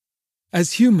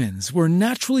As humans, we're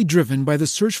naturally driven by the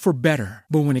search for better.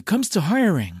 But when it comes to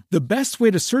hiring, the best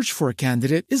way to search for a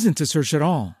candidate isn't to search at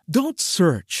all. Don't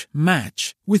search,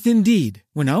 match with Indeed.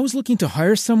 When I was looking to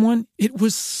hire someone, it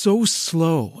was so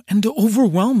slow and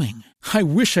overwhelming. I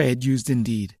wish I had used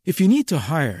Indeed. If you need to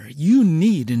hire, you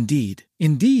need Indeed.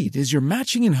 Indeed is your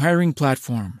matching and hiring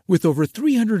platform with over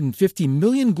 350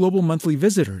 million global monthly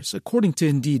visitors, according to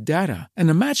Indeed data, and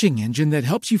a matching engine that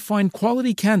helps you find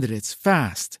quality candidates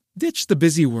fast. Ditch the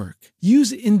busy work.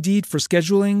 Use Indeed for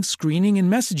scheduling, screening,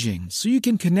 and messaging so you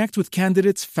can connect with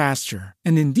candidates faster.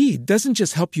 And Indeed doesn't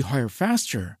just help you hire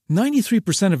faster.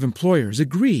 93% of employers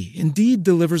agree Indeed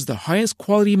delivers the highest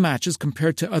quality matches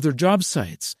compared to other job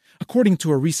sites, according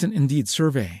to a recent Indeed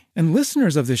survey. And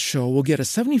listeners of this show will get a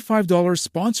 $75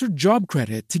 sponsored job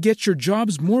credit to get your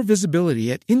jobs more visibility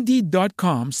at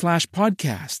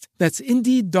Indeed.com/podcast. That's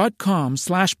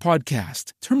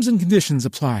Indeed.com/podcast. Terms and conditions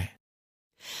apply.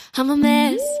 I'm a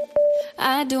mess.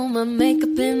 I do my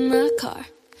makeup in the car.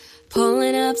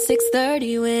 Pulling up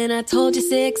 6:30 when I told you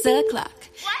 6 o'clock.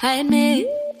 I admit,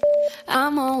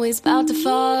 I'm always about to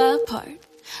fall apart.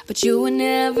 But you would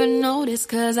never notice,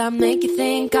 cause I make you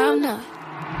think I'm not.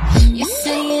 You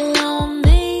say you know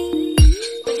me,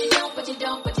 but you don't, but you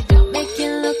don't, but you don't. Make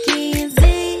it look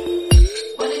easy,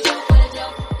 but it don't, but it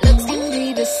don't. Looks can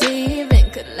be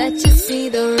deceiving, could let you see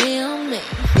the real me.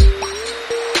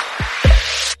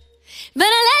 But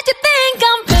I let you think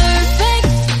I'm perfect.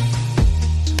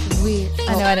 Weird.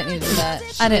 I know I didn't need to do that.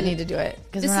 I didn't need to do it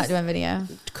because we're not doing video.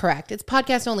 Correct. It's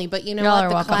podcast only, but you know Y'all what? are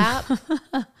The welcome.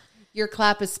 clap, your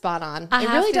clap is spot on. I It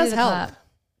have really to do does the help. clap.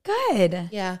 Good.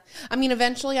 Yeah. I mean,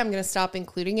 eventually I'm going to stop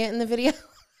including it in the video.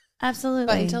 Absolutely.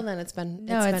 But until then, it's been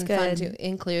fun good. to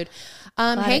include.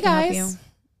 Glad Hey I can help guys, you.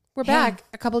 we're Hey. back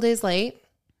a couple days late.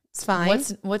 It's fine.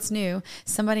 What's new?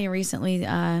 Somebody recently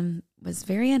was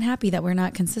very unhappy that we're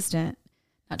not consistent.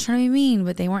 Not trying to be mean,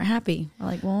 but they weren't happy. We're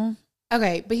like, well,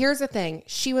 Okay, but here's the thing.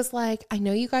 She was like, I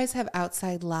know you guys have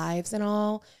outside lives and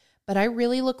all, but I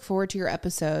really look forward to your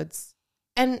episodes.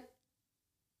 And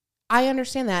I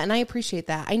understand that and I appreciate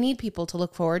that. I need people to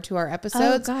look forward to our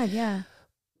episodes. oh God, yeah.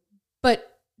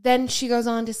 But then she goes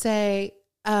on to say,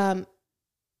 that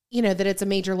it's a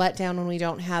major letdown when we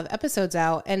don't have episodes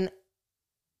out. And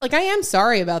like, I am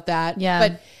sorry about that. Yeah.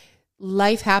 But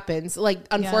life happens. Like,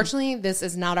 unfortunately, this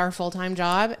is not our full-time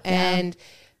job. And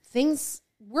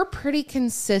we're pretty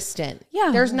consistent. Yeah.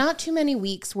 There's not too many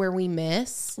weeks where we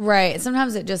miss. Right.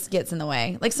 Sometimes it just gets in the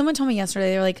way. Like someone told me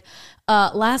yesterday, they were like,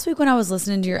 last week when I was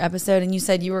listening to your episode and you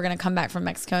said you were going to come back from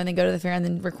Mexico and then go to the fair and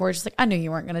then record, she's like, I knew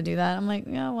you weren't going to do that. I'm like,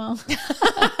 yeah, well,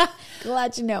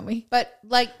 glad you know me. But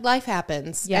like, life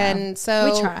happens. Yeah. And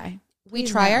so we try. We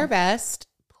Please try know. our best.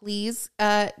 Please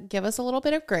give us a little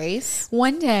bit of grace.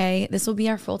 One day, this will be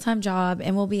our full-time job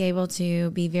and we'll be able to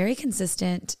be very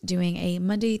consistent doing a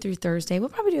Monday through Thursday. We'll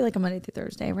probably do like a Monday through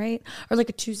Thursday, right? Or like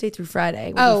a Tuesday through Friday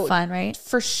would be fun, right?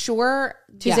 For sure.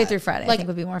 Tuesday through Friday, like I think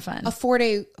would be more fun. A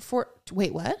 4-day,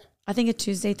 wait, what? I think a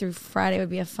Tuesday through Friday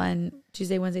would be a fun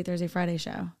Tuesday, Wednesday, Thursday, Friday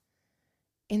show.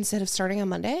 Instead of starting on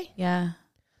Monday? Yeah.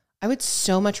 I would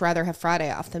so much rather have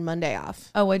Friday off than Monday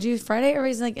off. Oh, would you? Friday,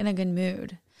 everybody's like in a good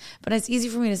mood. But it's easy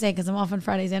for me to say because I'm off on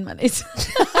Fridays and Mondays.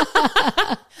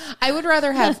 I would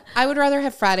rather have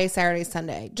Friday, Saturday,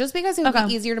 Sunday, just because it would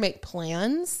be easier to make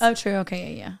plans. Oh, true.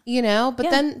 Okay. Yeah.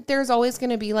 But then there's always going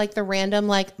to be like the random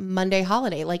like Monday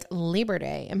holiday, like Labor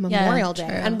Day and Memorial Day.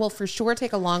 true. And we'll for sure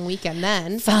take a long weekend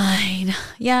then. Fine.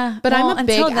 Yeah. But well, I'm a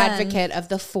big until then- advocate of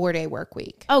the 4-day work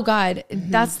week. Oh, God.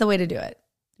 That's the way to do it.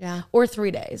 Yeah. Or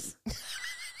 3 days.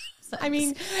 I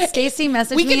mean, Stacey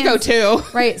messaged we me. could go too.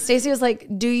 Right. Stacey was like,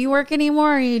 do you work anymore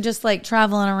or are you just like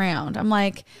traveling around? I'm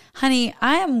like, honey,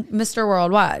 I am Mr.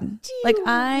 Worldwide. Like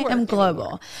I am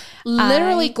global.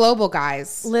 Literally global,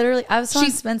 guys. Literally. I was telling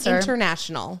She's Spencer.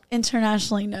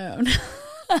 internationally known.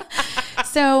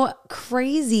 So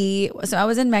crazy. So I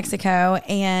was in Mexico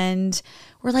and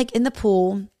we're like in the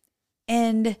pool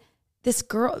and this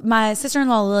girl, my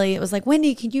sister-in-law, Lily, was like,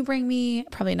 Wendy, can you bring me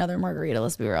probably another margarita?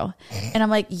 Let's be real. And I'm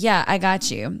like, yeah, I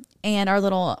got you. And our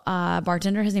little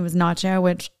bartender, his name was Nacho,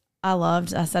 which I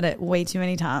loved. I said it way too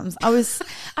many times. I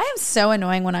am so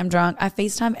annoying when I'm drunk. I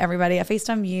FaceTime everybody. I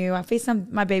FaceTime you. I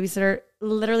FaceTime my babysitter.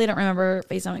 Literally don't remember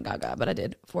FaceTiming Gaga, but I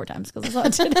did 4 times because I saw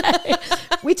it today.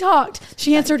 We talked.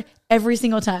 She answered every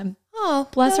single time. Oh,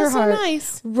 bless her heart. So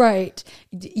nice. Right.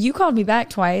 You called me back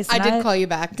twice. I did call you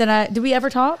back. Did we ever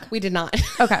talk? We did not.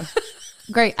 Okay.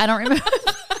 Great. I don't remember.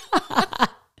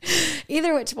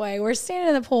 Either which way. We're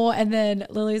standing in the pool and then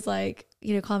Lily's like,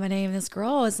 calling my name. And this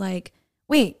girl is like,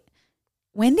 wait,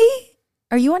 Wendy?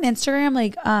 Are you on Instagram?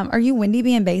 Like, are you Wendy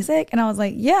being basic? And I was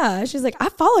like, yeah. She's like, I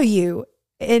follow you.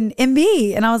 in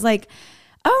MB. And I was like,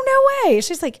 oh, no way.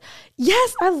 She's like,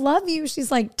 yes, I love you.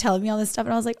 She's like telling me all this stuff.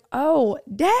 And I was like, oh,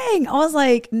 dang. I was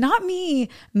like, not me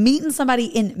meeting somebody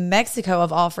in Mexico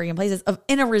of all freaking places,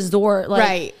 in a resort. Like,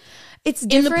 right. It's In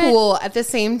different. the pool at the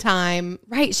same time.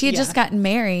 Right. She had just gotten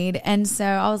married. And so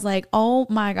I was like, oh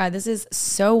my God, this is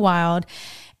so wild.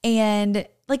 And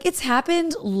like, it's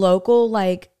happened local,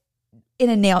 like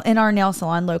in our nail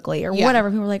salon locally or whatever.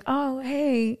 People were like, oh,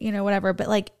 hey, whatever. But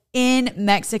like in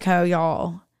Mexico,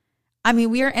 y'all, I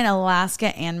mean, we are in Alaska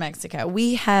and Mexico.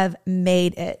 We have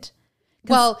made it.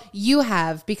 Well, you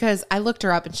have, because I looked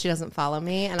her up and she doesn't follow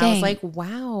me. And I was like,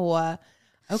 wow.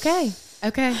 Okay.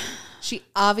 She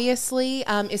obviously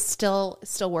is still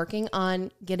working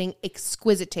on getting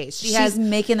exquisite taste. She's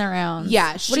making the rounds.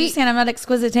 Yeah. What are you saying? I'm not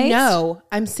exquisite taste? No,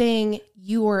 I'm saying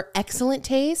you are excellent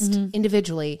taste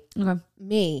individually. Okay.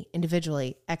 Me,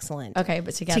 individually, excellent. Okay,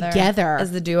 but together.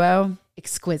 As the duo.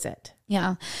 Exquisite.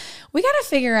 Yeah. We got to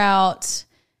figure out,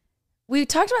 we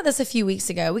talked about this a few weeks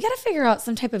ago. We got to figure out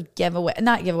some type of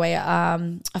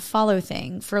a follow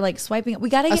thing for like swiping. We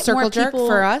got to get a circle more jerk people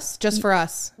for us, just for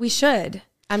us. We should.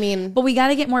 I mean, but we got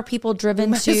to get more people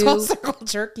driven might as well circle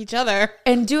jerk each other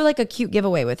and do like a cute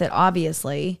giveaway with it,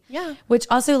 obviously. Yeah. Which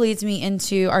also leads me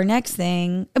into our next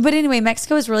thing. But anyway,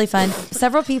 Mexico is really fun.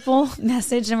 Several people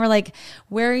messaged and were like,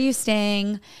 where are you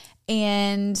staying?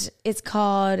 And it's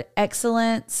called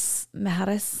Excellence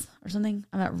Maris or something.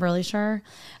 I'm not really sure.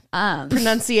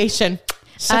 Pronunciation.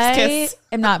 I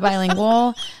am not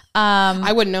bilingual.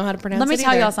 I wouldn't know how to pronounce it. Let me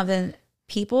tell either. y'all something.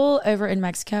 People over in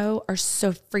Mexico are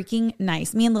so freaking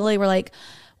nice. Me and Lily were like,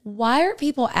 why are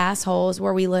people assholes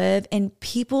where we live? And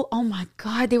people, oh my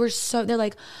God, they're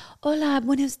like, hola,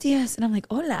 buenos dias. And I'm like,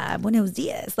 hola, buenos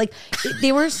dias. Like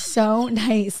they were so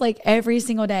nice, like every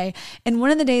single day. And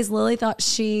one of the days Lily thought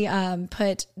she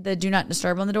put the do not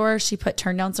disturb on the door. She put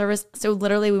turn down service. So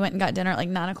literally we went and got dinner at like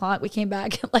 9:00. We came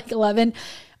back at like 11.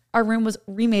 Our room was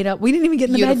remade up. We didn't even get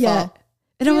in the bed yet.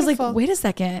 And I was like, wait a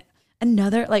second.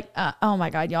 Another oh my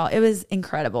God, y'all. It was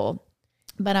incredible.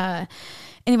 But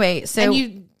anyway, so. And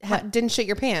you didn't shit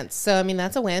your pants. So, I mean,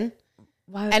 that's a win.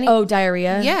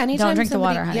 Diarrhea. Yeah. Anytime don't drink the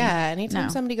water, honey. Yeah. Anytime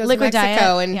somebody goes Liquid to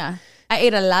Mexico diet, and I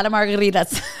ate a lot of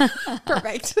margaritas.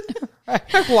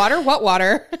 Perfect. Water? What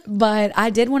water? But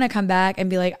I did want to come back and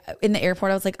be like, in the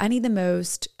airport, I was like, I need the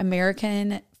most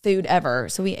American food ever.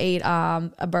 So we ate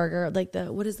a burger, like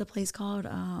what is the place called?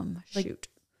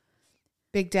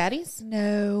 Big Daddy's?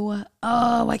 No.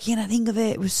 Oh, why can't I think of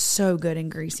it? It was so good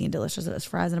and greasy and delicious. It was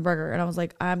fries and a burger. And I was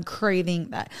like, I'm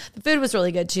craving that. The food was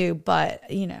really good too, but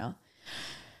damn,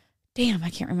 I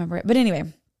can't remember it. But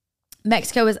anyway,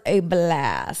 Mexico was a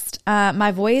blast.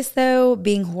 My voice, though,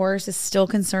 being hoarse is still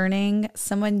concerning.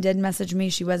 Someone did message me.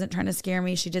 She wasn't trying to scare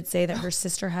me. She did say that her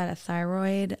sister had a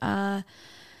thyroid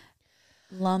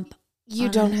lump. You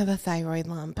don't have a thyroid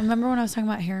lump. Remember when I was talking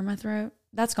about hair in my throat?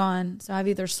 That's gone. So I've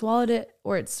either swallowed it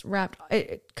or it's wrapped.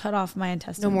 It cut off my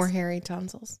intestines. No more hairy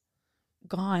tonsils.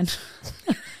 Gone.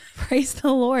 Praise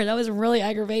the Lord. That was really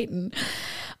aggravating.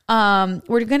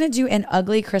 We're going to do an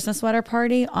ugly Christmas sweater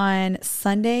party on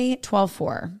Sunday,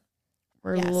 12/4.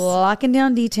 We're locking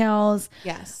down details.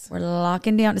 Yes. We're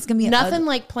locking down. It's going to be nothing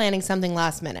like planning something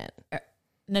last minute.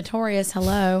 Notorious.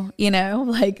 Hello.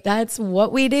 Like that's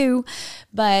what we do.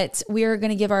 But we're going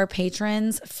to give our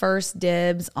patrons first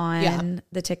dibs on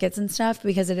the tickets and stuff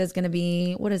because it is going to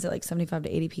be, what is it, like 75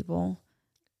 to 80 people?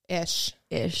 Ish.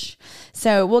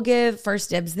 So we'll give first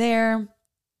dibs there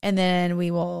and then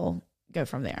we will go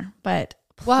from there. But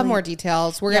we'll have more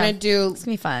details. We're going to do. It's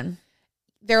going to be fun.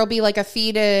 There will be like a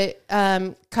fee to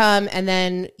come and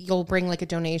then you'll bring like a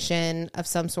donation of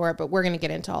some sort, but we're going to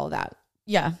get into all of that.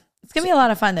 Yeah. It's going to be a lot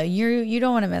of fun though. You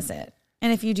don't want to miss it.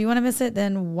 And if you do want to miss it,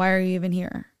 then why are you even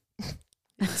here?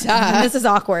 This is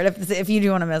awkward if you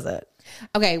do want to miss it.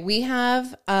 Okay. We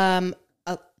have a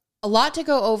lot to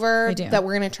go over that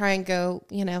we're going to try and go,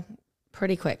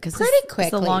 pretty quick. Because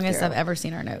it's the longest I've ever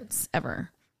seen our notes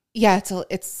ever. Yeah,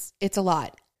 it's a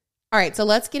lot. All right, so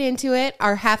let's get into it.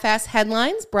 Our half-ass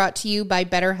headlines brought to you by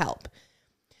BetterHelp.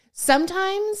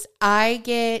 Sometimes I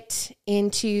get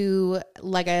into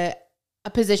like a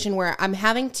position where I'm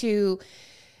having to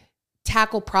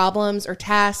tackle problems or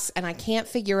tasks and I can't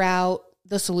figure out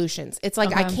the solutions. It's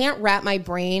like I can't wrap my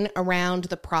brain around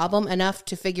the problem enough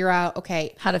to figure out,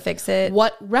 okay, how to fix it.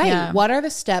 What are the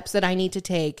steps that I need to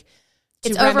take?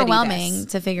 It's overwhelming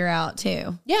to figure out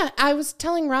too. Yeah, I was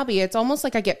telling Robbie, it's almost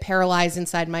like I get paralyzed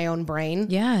inside my own brain.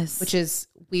 Yes. Which is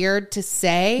weird to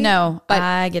say. No, but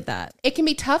I get that. it can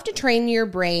be tough to train your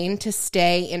brain to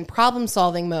stay in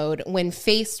problem-solving mode when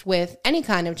faced with any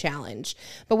kind of challenge.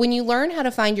 But when you learn how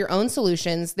to find your own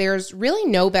solutions, there's really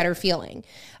no better feeling.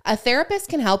 A therapist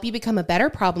can help you become a better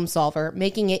problem solver,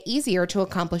 making it easier to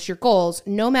accomplish your goals,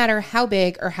 no matter how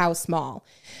big or how small.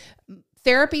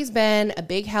 Therapy's been a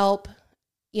big help,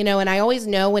 you know, and I always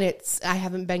know when I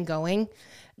haven't been going.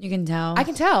 You can tell. I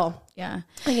can tell. Yeah.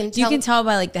 I can tell. You can tell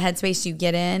by like the headspace you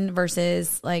get in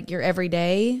versus like your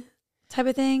everyday type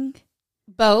of thing.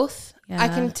 Both. Yeah. I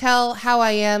can tell how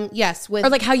I am. Yes. With Or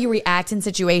like how you react in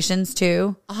situations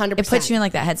too. 100%. It puts you in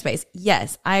like that headspace.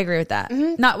 Yes, I agree with that.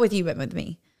 Not with you, but with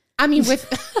me. I mean, with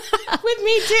with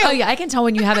me too. Oh yeah, I can tell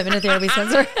when you haven't been to therapy,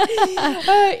 Spencer.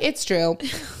 It's true.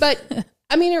 But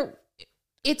I mean,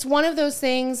 it's one of those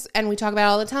things, and we talk about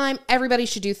it all the time. Everybody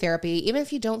should do therapy. Even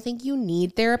if you don't think you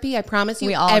need therapy, I promise you,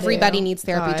 We all everybody do. needs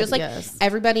therapy. God, Just like yes.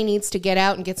 everybody needs to get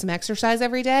out and get some exercise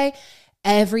every day.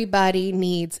 Everybody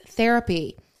needs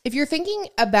therapy. If you're thinking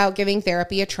about giving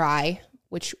therapy a try,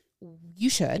 which you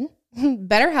should,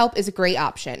 BetterHelp is a great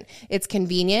option. It's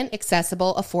convenient,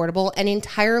 accessible, affordable, and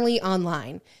entirely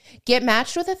online. Get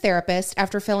matched with a therapist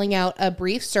after filling out a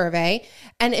brief survey.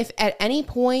 And if at any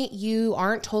point you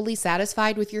aren't totally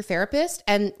satisfied with your therapist,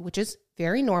 and which is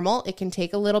very normal, it can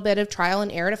take a little bit of trial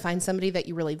and error to find somebody that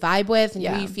you really vibe with and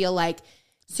who you feel like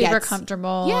Super gets-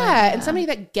 comfortable. Yeah, and somebody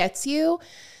that gets you.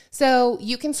 So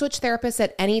you can switch therapists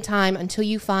at any time until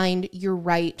you find your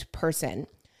right person.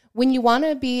 When you want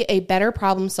to be a better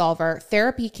problem solver,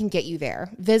 therapy can get you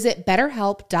there. Visit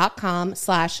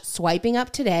betterhelp.com/swipingup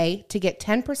today to get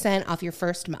 10% off your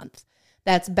first month.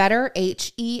 That's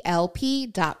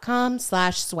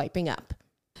betterhelp.com/swipingup.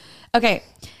 Okay.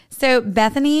 So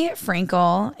Bethany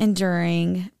Frankel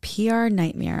enduring PR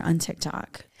nightmare on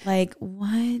TikTok. Like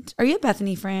what? Are you a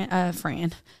Bethany Fran?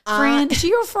 Fran? Is she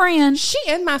your friend? She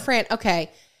and my friend. Okay.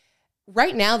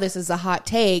 Right now, this is a hot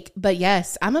take, but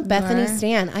yes, I'm a Bethany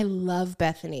stan. I love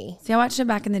Bethany. See, I watched it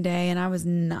back in the day and I was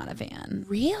not a fan.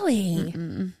 Really?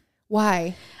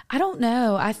 Why? I don't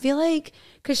know. I feel like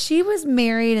because she was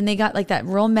married and they got like that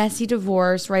real messy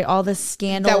divorce, right? All the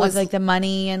scandal That was- of like the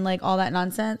money and like all that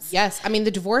nonsense. Yes. I mean,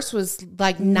 the divorce was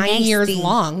like 9 years Nasty.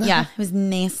 long. Yeah, it was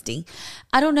nasty.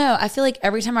 I don't know. I feel like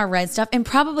every time I read stuff, and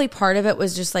probably part of it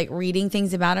was just like reading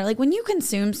things about it. Like when you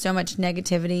consume so much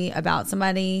negativity about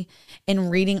somebody and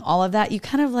reading all of that, you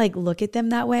kind of like look at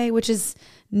them that way, which is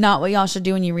not what y'all should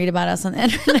do when you read about us on the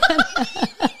internet.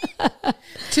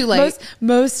 Too late.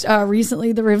 Most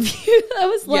recently, the review that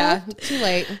was Yeah, left. too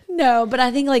late. No, but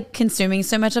I think like consuming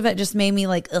so much of it just made me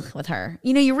like, ugh, with her.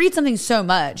 You know, you read something so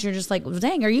much, you're just like, well,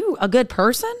 dang, are you a good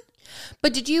person?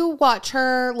 But did you watch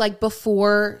her like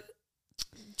before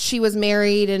she was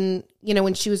married and, you know,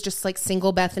 when she was just like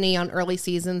single Bethany on early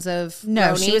seasons of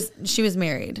No, Roni? she was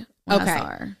married when Okay. I saw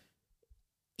her.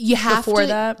 You have Before to,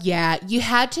 that? Yeah, you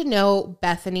had to know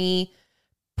Bethany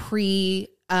pre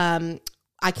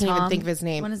I can't even Tom? think of his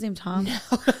name. What is his name? Tom?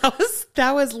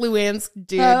 that was Luann's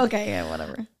dude. Oh, okay, yeah,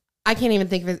 whatever. I can't even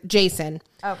think of it. Jason.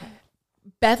 Okay.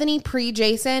 Bethany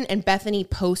pre-Jason and Bethany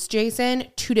post-Jason,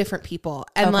 two different people.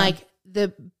 And Okay. like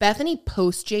the Bethany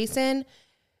post-Jason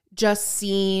just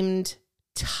seemed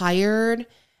tired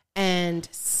and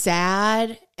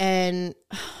sad, and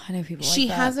I know people she like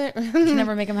that. hasn't Can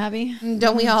never make them happy.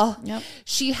 don't we all? Yep.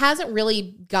 She hasn't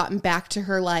really gotten back to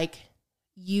her like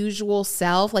usual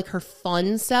self, like her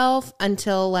fun self,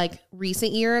 until like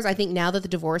recent years. I think now that the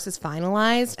divorce is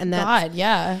finalized, and that. God,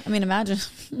 yeah. I mean, imagine.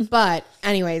 But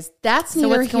anyways, that's So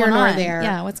neither what's here going nor on? there.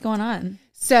 Yeah, what's going on?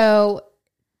 So,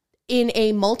 in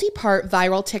a multi-part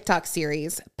viral TikTok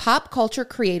series, pop culture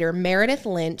creator Meredith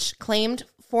Lynch claimed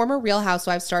former Real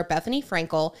Housewives star Bethany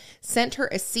Frankel sent her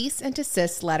a cease and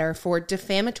desist letter for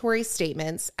defamatory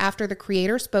statements after the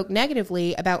creator spoke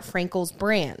negatively about Frankel's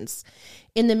brands.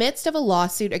 In the midst of a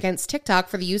lawsuit against TikTok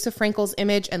for the use of Frankel's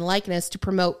image and likeness to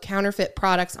promote counterfeit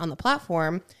products on the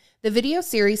platform, the video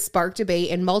series sparked debate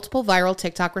and multiple viral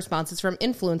TikTok responses from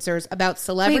influencers about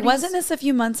celebrities. Wait, wasn't this a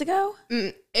few months ago?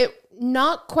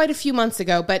 Not quite a few months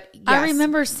ago, but yes. I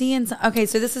remember seeing some. Okay,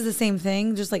 so this is the same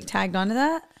thing, just like tagged onto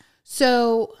that?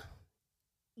 So,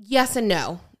 yes and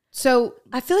no. So,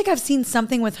 I feel like I've seen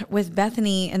something with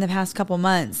Bethany in the past couple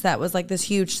months that was like this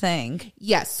huge thing.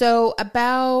 yes. So,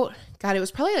 about, God, it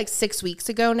was probably like 6 weeks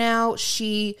ago now.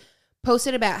 She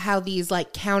posted about how these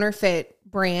like counterfeit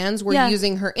brands were Yeah.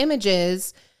 using her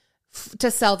images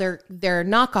to sell their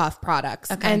knockoff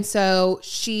products. Okay. And so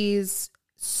she's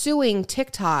suing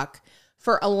TikTok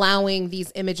for allowing these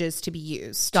images to be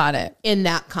used Got it. in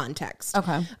that context.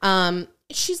 Okay.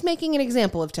 she's making an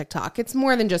example of TikTok. It's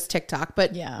more than just TikTok,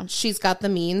 but Yeah. she's got the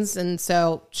means, and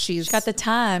so she's Got the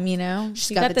time, you know.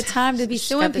 She got got the the time to be she's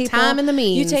suing got the people. time and the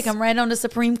means. You take them right on to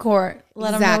Supreme Court.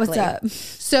 Let them know what's up.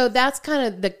 So that's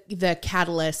kind of the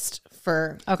catalyst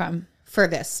for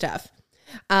this stuff.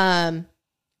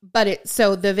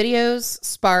 So the videos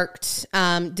sparked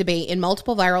debate in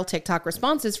multiple viral TikTok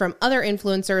responses from other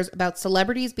influencers about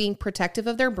celebrities being protective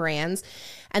of their brands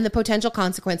and the potential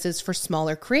consequences for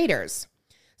smaller creators.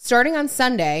 Starting on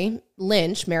Sunday,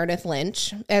 Meredith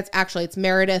Lynch, it's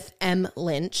Meredith M.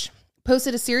 Lynch,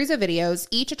 posted a series of videos,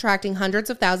 each attracting hundreds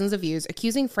of thousands of views,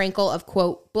 accusing Frankel of,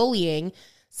 quote, bullying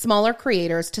smaller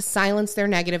creators to silence their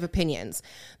negative opinions.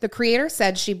 The creator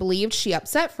said she believed she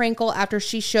upset Frankel after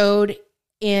she showed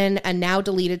in a now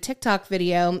deleted TikTok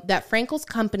video that Frankel's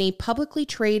company publicly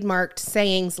trademarked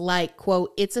sayings like,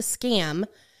 quote, it's a scam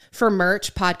for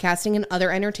merch, podcasting, and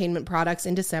other entertainment products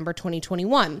in December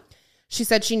 2021. She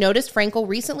said she noticed Frankel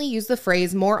recently used the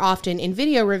phrase more often in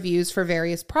video reviews for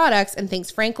various products and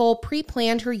thinks Frankel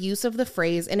pre-planned her use of the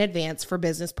phrase in advance for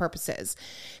business purposes.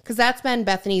 Because that's been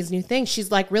Bethany's new thing.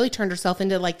 She's like really turned herself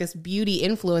into like this beauty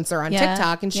influencer on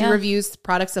TikTok, and she reviews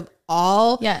products of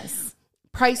all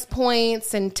price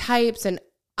points and types, and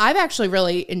I've actually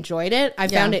really enjoyed it. I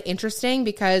found it interesting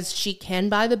because she can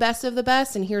buy the best of the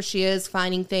best, and here she is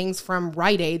finding things from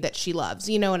Rite Aid that she loves.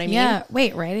 You know what I mean? Yeah.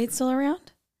 Wait, Rite Aid's still around?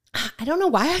 I don't know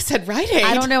why I said Rite Aid.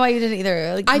 I don't know why you didn't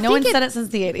either. Like, no one said it since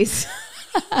the 80s.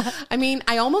 I mean,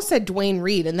 I almost said Dwayne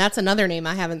Reed, and that's another name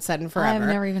I haven't said in forever. I've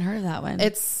never even heard of that one.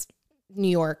 It's New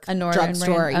York, a northern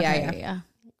drugstore. Okay, Yeah.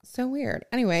 So weird.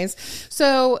 Anyways,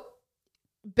 so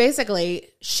basically,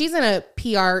 she's in a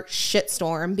PR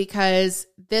shitstorm because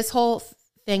this whole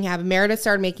thing happened. Meredith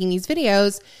started making these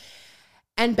videos,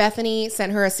 and Bethany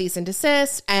sent her a cease and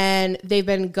desist, and they've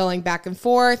been going back and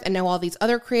forth, and now all these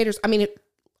other creators. I mean,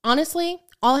 honestly,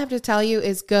 all I have to tell you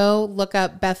is go look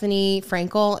up Bethany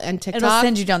Frankel and TikTok. It'll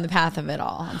send you down the path of it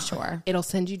all, I'm sure. It'll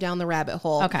send you down the rabbit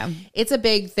hole. Okay. It's a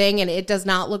big thing, and it does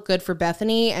not look good for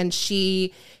Bethany, and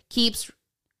she's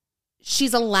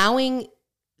allowing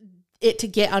it to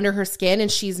get under her skin,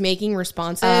 and she's making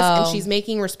responses, and she's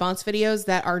making response videos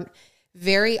that are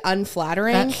very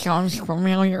unflattering. That sounds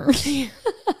familiar.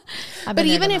 But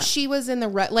even if she was in the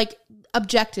right, like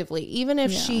objectively, even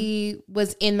if she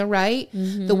was in the right,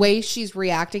 the way she's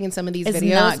reacting in some of these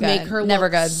videos make her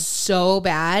look so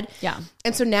bad. Yeah.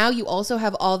 And so now you also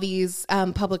have all these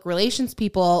public relations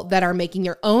people that are making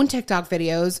their own TikTok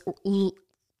videos,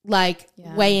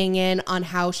 weighing in on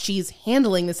how she's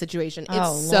handling the situation.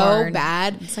 It's so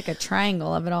bad. It's like a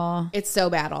triangle of it all. It's so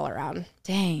bad all around.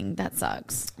 Dang, that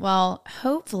sucks. Well,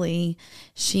 hopefully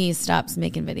she stops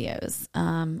making videos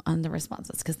on the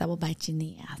responses, because that will bite you in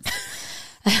the ass.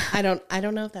 I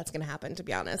don't know if that's going to happen, to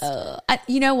be honest.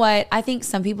 You know what? I think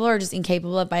some people are just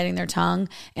incapable of biting their tongue.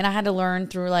 And I had to learn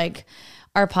through like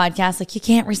our podcast, like you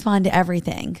can't respond to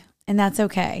everything. And that's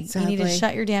okay. Sadly. You need to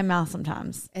shut your damn mouth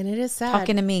sometimes. And it is sad.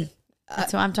 Talking to me.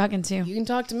 That's who I'm talking to. You can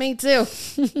talk to me too.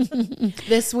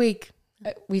 This week.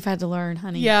 We've had to learn,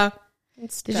 honey. Yeah.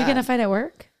 Did you get in a fight at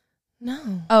work? No.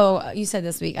 Oh, you said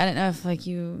this week. I didn't know if like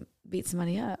you beat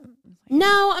somebody up.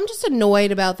 No, I'm just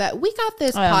annoyed about that. We got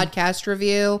this podcast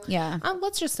review. Yeah.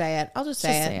 Let's just say it. I'll just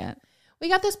say it. We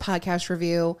got this podcast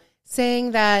review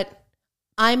saying that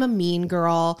I'm a mean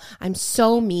girl. I'm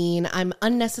so mean. I'm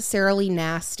unnecessarily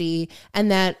nasty. And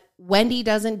that Wendy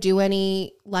doesn't do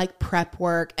any like prep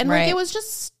work. And like it was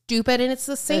just stupid. And it's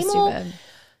the same old.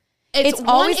 It's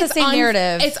always the same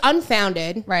narrative. It's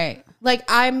unfounded. Right. Like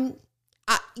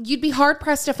you'd be hard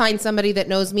pressed to find somebody that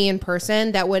knows me in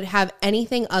person that would have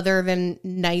anything other than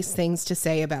nice things to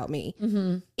say about me.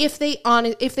 Mm-hmm. If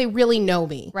they really know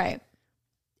me. Right.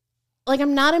 Like,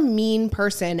 I'm not a mean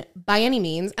person by any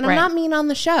means, and I'm not mean on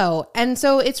the show. And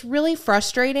so it's really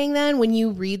frustrating then when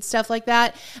you read stuff like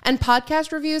that. And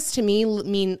podcast reviews to me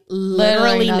mean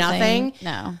literally nothing.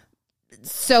 No.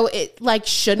 So it like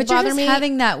shouldn't bother me. But you're just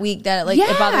having that week that like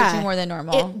it bothered you more than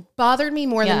normal. It bothered me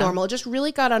more than normal. It just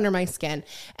really got under my skin.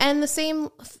 And the same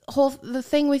the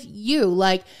thing with you,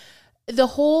 like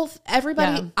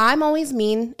everybody, I'm always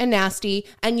mean and nasty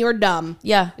and you're dumb.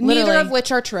 Yeah. Neither literally. of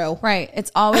which are true. Right.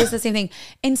 It's always the same thing.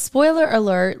 And spoiler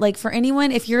alert, like for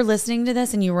anyone, if you're listening to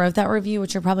this and you wrote that review,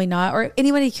 which you're probably not, or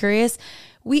anybody curious,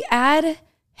 we add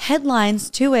headlines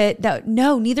to it that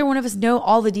neither one of us know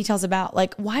all the details about.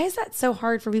 Like, why is that so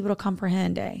hard for people to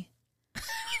comprehend, eh?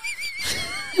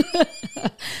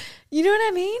 You know what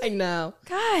I mean? I know.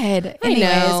 God.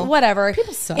 Anyways, whatever.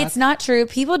 People suck. It's not true.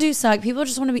 People do suck. People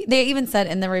just want to be. They even said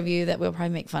in the review that we'll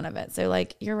probably make fun of it. So,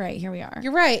 like, you're right. Here we are.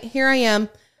 You're right. Here I am.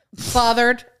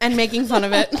 bothered and making fun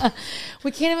of it.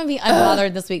 We can't even be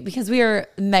unbothered this week because we are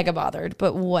mega bothered,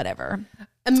 but whatever.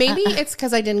 Maybe it's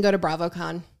because I didn't go to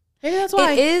BravoCon. Maybe that's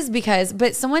why. It is because,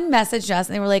 but someone messaged us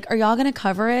and they were like, are y'all going to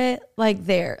cover it like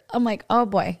there? I'm like, oh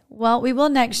boy. Well, we will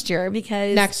next year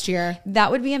because next year. That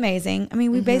would be amazing. I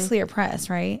mean, we basically are press,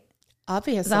 right?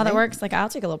 Obviously. Is that how that works? Like, I'll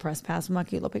take a little press pass with my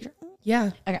cute little picture. Yeah.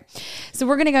 Okay. So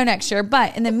we're going to go next year.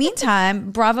 But in the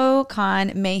meantime,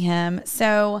 BravoCon Mayhem.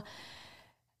 So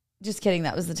just kidding.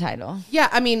 That was the title. Yeah.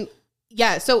 I mean,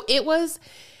 yeah. So it was,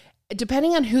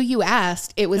 depending on who you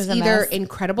asked, it was either mess.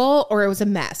 incredible or it was a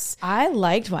mess. I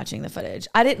liked watching the footage.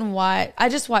 I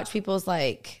just watched people's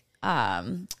like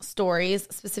stories,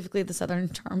 specifically the Southern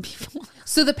Charm people.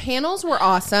 So the panels were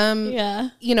awesome. Yeah.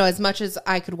 You know, as much as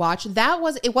I could watch.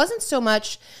 It wasn't so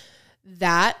much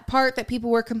that part that people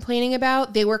were complaining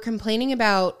about. They were complaining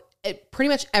about pretty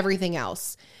much everything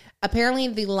else. Apparently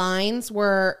the lines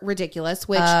were ridiculous,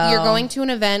 which you're going to an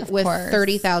event with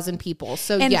 30,000 people.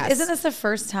 So And yes. isn't this the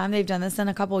first time they've done this in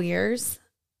a couple years?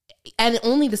 And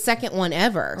only the second one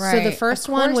ever. Right. So the first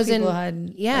Of one course was in people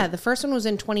had, the first one was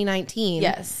in 2019.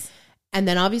 Yes. And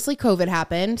then obviously COVID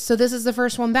happened. So this is the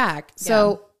first one back.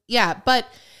 So yeah, but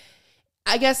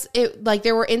I guess it like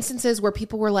there were instances where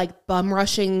people were like bum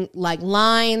rushing like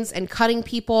lines and cutting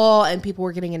people, and people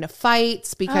were getting into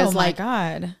fights because like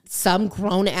God. some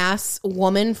grown ass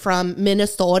woman from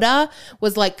Minnesota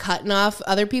was like cutting off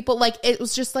other people. Like it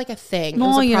was just like a thing. No, it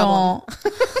was a you problem.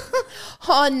 don't.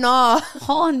 Oh no.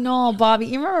 Oh no, Bobby.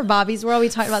 You remember Bobby's World? We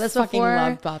talked about this Fucking before.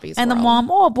 love Bobby's and World. the mom,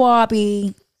 oh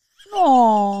Bobby.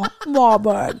 Oh,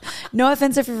 Bobby. No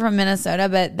offense if you're from Minnesota,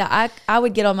 but I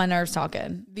would get on my nerves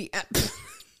talking.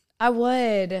 I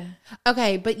would.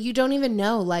 Okay, but you don't even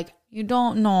know. Like You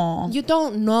don't know. you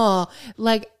don't know.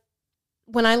 Like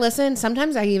when I listen,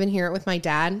 sometimes I even hear it with my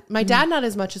dad. My dad, not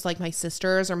as much as like my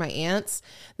sisters or my aunts.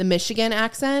 The Michigan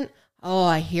accent. Oh,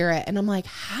 I hear it, and I'm like,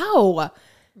 how?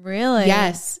 Really?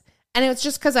 Yes. And it's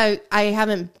just because I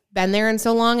haven't been there in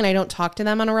so long, and I don't talk to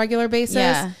them on a regular basis.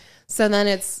 Yeah. So then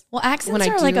it's Well, accents when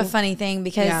I are like a do- funny thing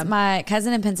because my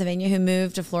cousin in Pennsylvania who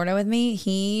moved to Florida with me,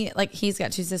 he's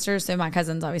got two sisters, so my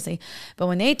cousins obviously. But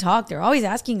when they talk, they're always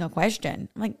asking a question.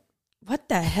 I'm like, what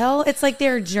the hell? It's like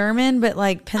they're German, but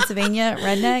like Pennsylvania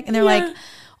redneck, and they're like,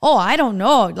 oh, I don't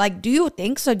know. Like, do you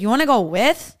think so? Do you want to go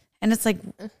with? And it's like,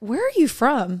 where are you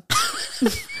from?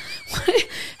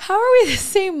 How are we the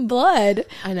same blood?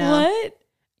 I know. What?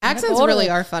 accents really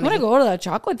are funny. Want to go to the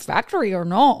chocolate factory or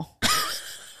no?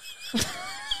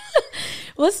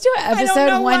 Let's do an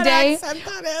episode one day.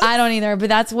 I don't either, but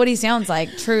that's what he sounds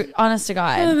like. True, honest to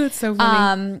God. Oh, that's so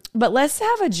funny. But let's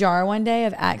have a jar one day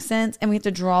of accents, and we have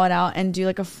to draw it out and do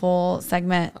like a full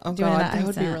segment. Oh doing God, that that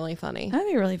would be accent. really funny. That'd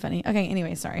be really funny. Okay,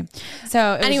 anyway, sorry.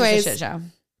 So, it was Anyways, just a shit show.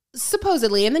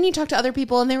 Supposedly, and then you talk to other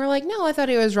people, and they were like, "No, I thought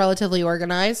it was relatively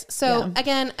organized." So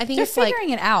again, I think They're it's like figuring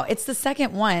it out. It's the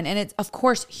second one, and it's of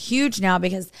course huge now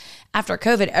because after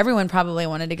COVID, everyone probably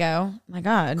wanted to go. My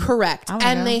God, correct. I wanna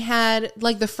And go. they had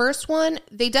like the first one,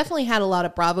 they definitely had a lot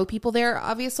of Bravo people there.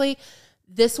 Obviously,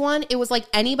 this one, it was like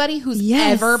anybody who's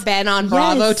Yes. ever been on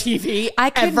Bravo Yes. TV. I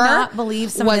could ever not believe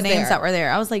some of was the names there. that were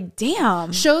there. I was like,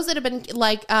 damn. Shows that have been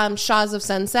like Shaws of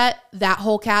Sunset. That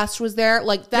whole cast was there.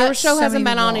 Like There were that show so hasn't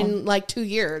many been on people. in like 2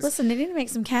 years. Listen, they need to make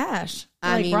some cash.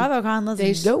 I Like mean, BravoCon,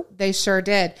 let's go. They sure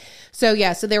did. So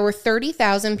yeah, so there were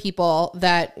 30,000 people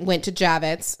that went to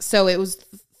Javits. So it was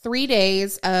 3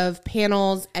 days of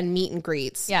panels and meet and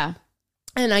greets. Yeah.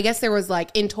 And I guess there was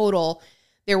like in total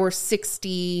there were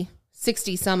 60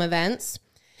 some events.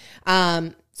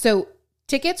 So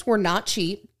tickets were not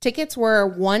cheap. Tickets were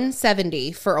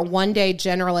 $170 for a 1-day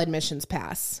general admissions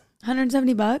pass.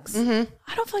 $170. Mm-hmm.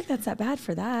 I don't feel like that's that bad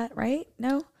for that, right?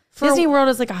 No. For- Disney World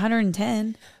is like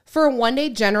 110. For a 1-day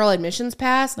general admissions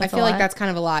pass, That's I a feel like lot. that's kind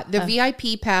of a lot. The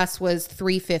VIP pass was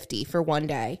 $350 for 1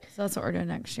 day. So that's what we're doing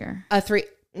next year.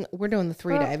 We're doing the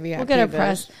 3-day VIP. We'll get a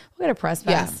version. press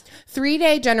Yeah. pass.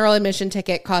 3-day general admission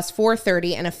ticket cost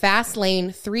 $430, and a fast lane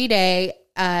 3-day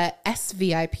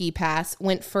SVIP pass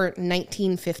went for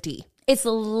 $1950. It's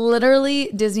literally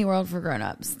Disney World for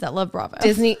grown-ups that love Bravo.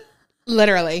 Disney,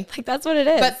 literally. Like that's what it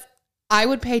is. But I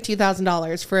would pay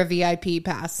 $2,000 for a VIP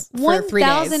pass for 3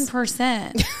 days.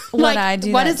 1,000% would Like, I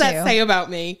do what that does that too. say about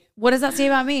me? What does that say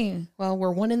about me? Well,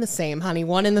 we're one in the same, honey.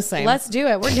 One in the same. Let's do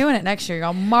it. We're doing it next year,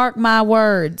 y'all. Mark my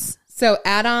words. So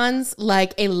add-ons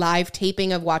like a live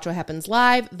taping of Watch What Happens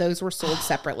Live, those were sold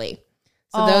separately.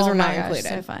 So those were my not gosh, included.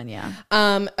 So fun,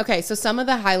 yeah. Okay, so some of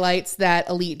the highlights that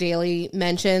Elite Daily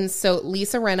mentions. So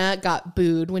Lisa Rinna got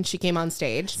booed when she came on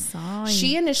stage.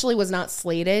 She initially was not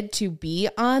slated to be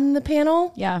on the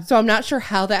panel. Yeah. So I'm not sure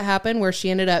how that happened, where she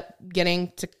ended up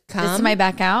getting to come. Did somebody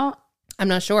back out? I'm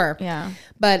not sure. Yeah.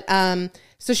 But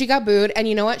so she got booed, and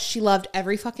you know what? She loved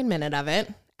every fucking minute of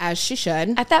it, as she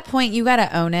should. At that point, you got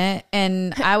to own it.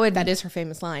 And I would. That is her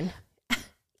famous line.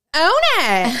 Own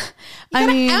it. You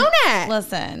gotta own it.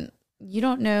 Listen, you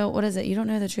don't know, what is it? You don't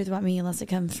know the truth about me unless it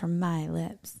comes from my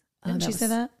lips. Didn't she say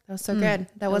that? That was so good.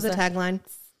 That was a tagline.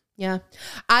 Yeah.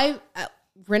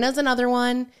 Rinna's another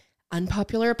one.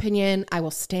 Unpopular opinion. I will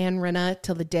stand Rinna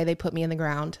till the day they put me in the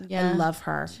ground. Yeah. I love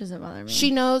her. She doesn't bother me. She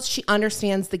knows, she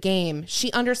understands the game.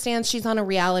 She understands she's on a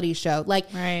reality show. Like,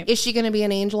 Right. Is she going to be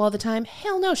an angel all the time?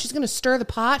 Hell no. She's going to stir the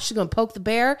pot. She's going to poke the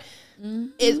bear.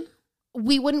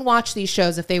 We wouldn't watch these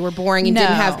shows if they were boring and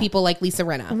didn't have people like Lisa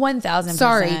Rinna. 1,000%.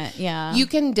 Sorry. Yeah. You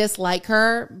can dislike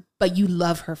her, but you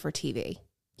love her for TV.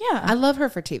 Yeah. I love her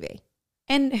for TV.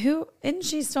 And isn't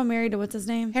she still married to what's his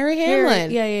name? Harry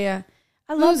Hamlin. Yeah.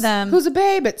 I love them. Who's a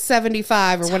babe at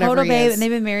 75 or whatever Total he babe. is. And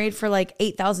they've been married for like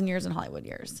 8,000 years in Hollywood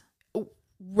years.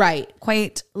 Right.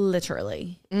 Quite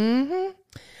literally.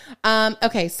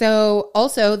 Okay, so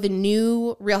also the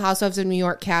new Real Housewives of New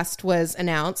York cast was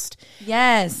announced.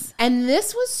 Yes. And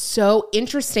this was so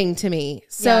interesting to me.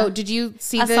 So Yeah. did you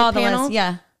see I the saw the panel? list.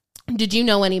 Yeah. Did you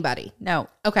know anybody? No.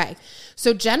 Okay.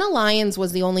 So Jenna Lyons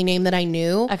was the only name that I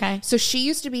knew. Okay. So she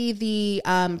used to be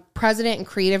the president and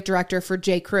creative director for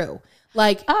J. Crew.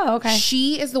 Like, Oh, okay.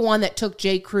 She is the one that took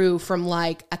J. Crew from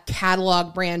like a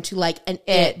catalog brand to like an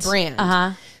it brand.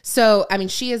 Uh-huh. So, I mean,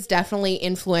 she is definitely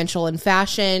influential in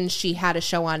fashion. She had a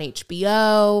show on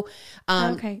HBO.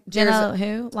 Okay. Jenna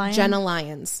who? Lyons? Jenna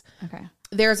Lyons. Okay.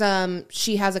 There's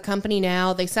she has a company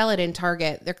now. They sell it in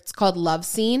Target. It's called Love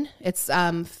Scene. It's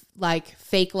like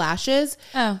fake lashes.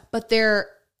 Oh. But they're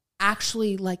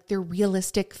actually like they're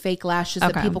realistic fake lashes that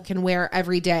Okay. people can wear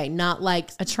every day, not like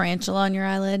A tarantula on your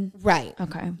eyelid? right.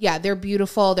 Okay. Yeah, they're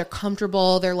beautiful, they're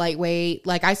comfortable, they're lightweight.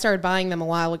 Like I started buying them a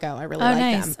while ago. I really Oh, like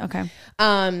nice. them.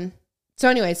 Okay. So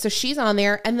anyway, so she's on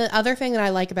there. And the other thing that I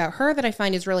like about her that I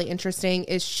find is really interesting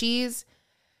is she's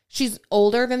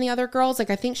older than the other girls. Like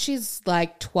I think she's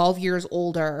like 12 years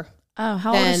older Oh,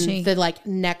 how old is than she? the like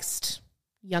next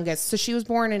youngest. So she was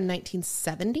born in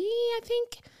 1970, I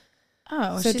think.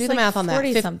 Oh, so she's do the math on that.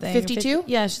 40 something. 52?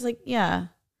 Yeah, she's like, yeah.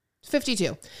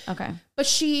 52. Okay. But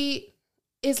she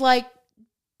is like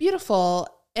beautiful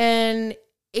and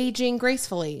aging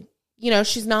gracefully. You know,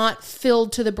 she's not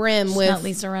filled to the brim She's with not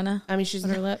Lisa Rinna. I mean, she's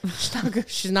on her lip.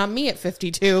 she's not me at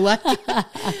 52. Like,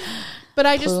 but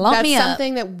I just Plump that's me up.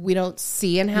 something that we don't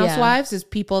see in Housewives is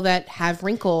people that have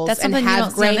wrinkles That's and something you have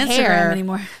don't see gray on Instagram hair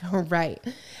anymore. Right.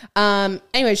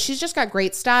 Anyway, she's just got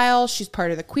great style. She's part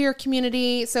of the queer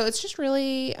community, so it's just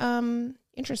really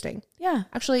interesting. Yeah.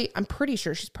 Actually, I'm pretty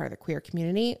sure she's part of the queer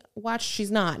community. Watch,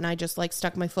 she's not, and I just like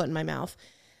stuck my foot in my mouth.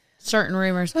 Certain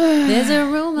rumors. There's a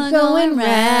rumor going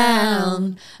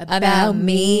round about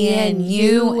me and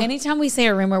you. Anytime we say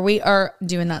a rumor, we are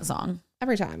doing that song.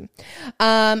 Every time.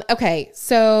 Okay,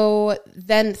 so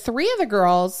then 3 of the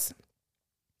girls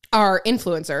are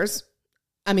influencers.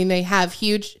 I mean, they have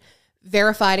huge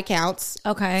verified accounts.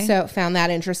 Okay. So found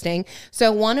that interesting.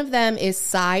 So one of them is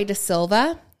Sai De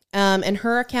Silva, and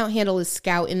her account handle is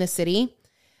Scout in the City.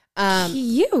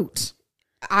 Cute.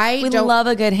 I We don't love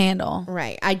a good handle.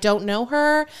 Right. I don't know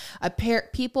her.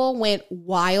 People went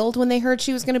wild when they heard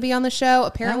she was going to be on the show.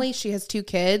 Apparently, she has 2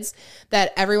 kids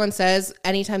that everyone says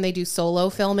anytime they do solo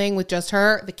filming with just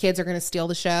her, the kids are going to steal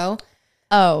the show.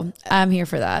 Oh, I'm here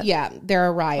for that. Yeah, they're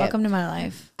a riot. Welcome to my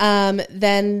life.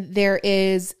 Then there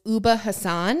is Uba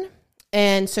Hassan.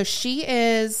 And so she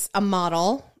is a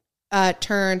model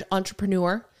turned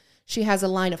entrepreneur. She has a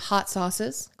line of hot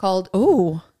sauces called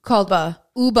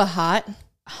Uba Hot.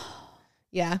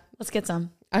 Yeah. Let's get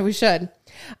some. We should.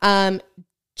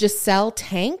 Giselle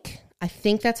Tank. I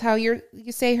think that's how you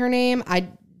say her name. I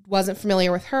wasn't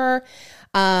familiar with her.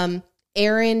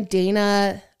 Erin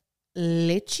Dana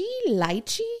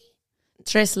Lychee?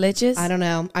 Tres leches. I don't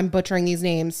know. I'm butchering these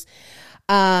names.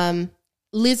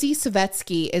 Lizzie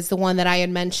Savetsky is the one that I had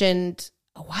mentioned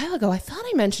a while ago. I thought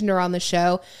I mentioned her on the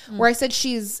show where I said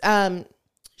she's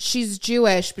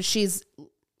Jewish, but she's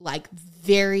like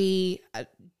very,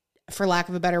 for lack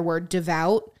of a better word,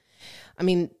 devout. I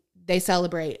mean, they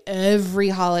celebrate every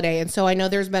holiday. And so I know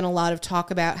there's been a lot of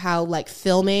talk about how like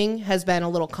filming has been a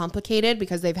little complicated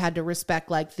because they've had to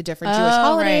respect like the different Jewish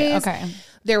holidays. Right. Okay.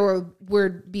 There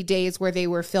would be days where they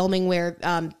were filming where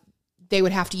they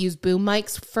would have to use boom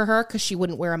mics for her because she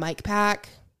wouldn't wear a mic pack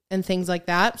and things like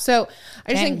that. So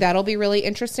I just think that'll be really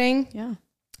interesting. Yeah.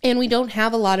 And we don't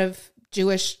have a lot of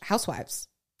Jewish housewives.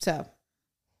 So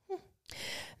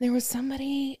there was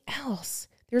somebody else.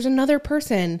 There's another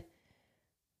person.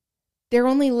 They're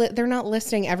not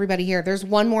listing everybody here. There's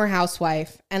one more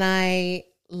housewife, and I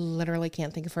literally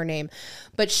can't think of her name,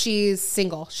 but she's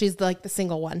single. She's like the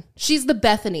single one. She's the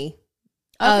Bethany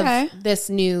of this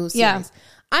new series. Yeah.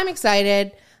 I'm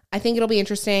excited. I think it'll be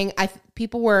interesting.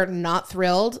 People were not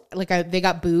thrilled. Like they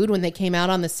got booed when they came out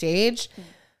on the stage.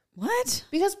 What?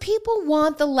 Because people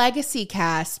want the legacy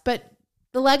cast, but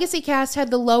the legacy cast had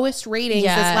the lowest ratings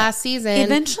this last season.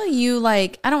 Eventually you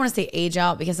like, I don't want to say age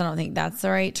out because I don't think that's the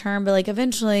right term, but like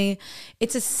eventually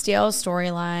it's a stale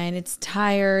storyline. It's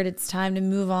tired. It's time to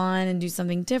move on and do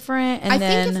something different. And I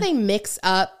think if they mix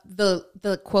up the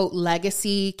quote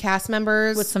legacy cast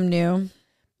members with some new.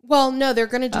 Well, no, they're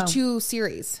going to do 2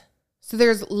 series. So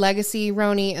there's legacy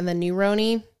Roni and the new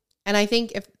Roni. And I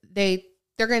think if they're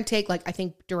going to take like, I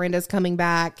think Dorinda's coming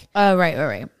back. Oh,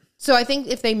 right. So I think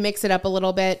if they mix it up a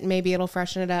little bit, maybe it'll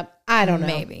freshen it up. I don't know.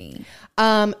 Maybe.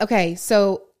 Okay,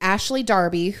 so Ashley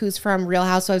Darby, who's from Real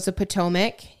Housewives of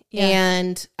Potomac,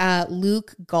 and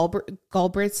Luke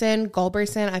Gulbertson,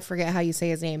 I forget how you say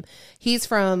his name. He's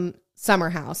from Summer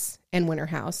House and Winter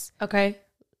House. Okay.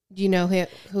 Do you know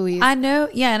who he is? I know.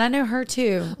 Yeah, and I know her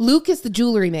too. Luke is the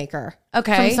jewelry maker.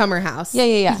 Okay. From Summer House.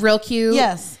 Yeah. He's real cute.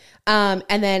 Yes. And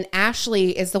then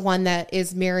Ashley is the one that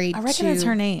is married I recognize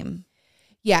her name.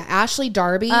 Yeah, Ashley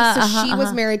Darby. So she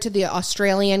was married to the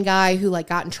Australian guy who like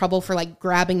got in trouble for like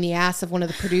grabbing the ass of one of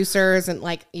the producers and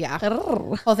like,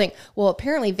 whole thing. Well,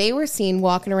 apparently they were seen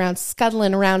walking around,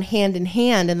 scuttling around hand in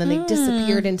hand, and then they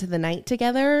disappeared into the night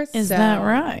together. Is that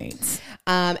right?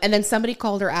 And then somebody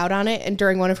called her out on it and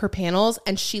during one of her panels,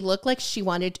 and she looked like she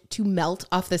wanted to melt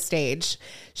off the stage.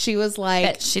 She was like...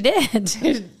 Bet she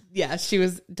did. Yeah, she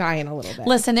was dying a little bit.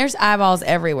 Listen, there's eyeballs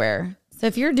everywhere. So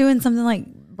if you're doing something like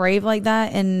brave like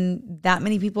that and that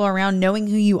many people around knowing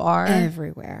who you are.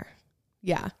 Everywhere.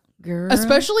 Yeah. Girl.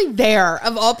 Especially there,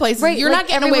 of all places. Right, You're like not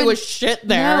getting away with shit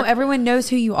there. No, everyone knows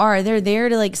who you are. They're there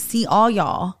to like see all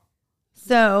y'all.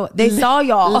 So they saw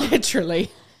y'all.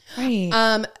 Literally.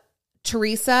 Right.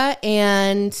 Teresa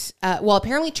and,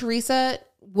 apparently Teresa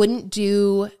wouldn't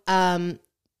be on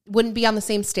the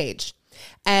same stage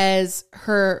as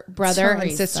her brother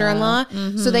and sister-in-law.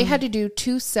 Mm-hmm. So they had to do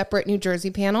 2 separate New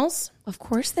Jersey panels. Of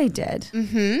course they did.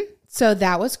 Mm-hmm. So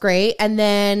that was great. And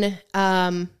then,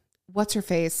 what's her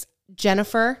face?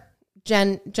 Jennifer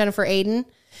Aiden.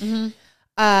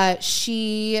 Mm-hmm.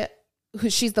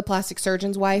 She's the plastic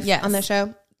surgeon's wife on the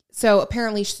show. So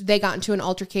apparently they got into an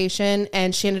altercation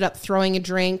and she ended up throwing a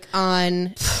drink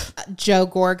on Joe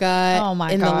Gorga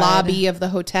the lobby of the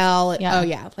hotel. Yeah. Oh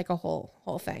yeah, like a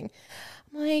whole thing.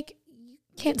 I'm like,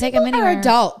 can't take them anywhere. Are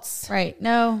adults, right?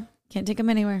 No, can't take them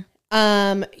anywhere.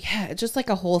 Yeah, just like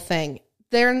a whole thing.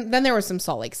 Then there was some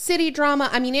Salt Lake City drama.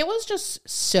 I mean, it was just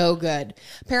so good.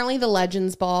 Apparently the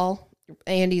Legends Ball,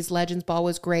 Andy's Legends Ball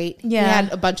was great. Yeah. He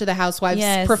had a bunch of the housewives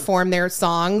perform their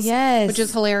songs. Yes. Which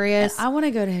is hilarious. I want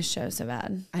to go to his show so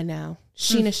bad. I know.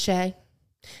 Sheena Shea.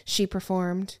 She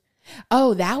performed.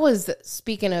 Oh, that was,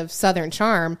 speaking of Southern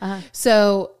Charm.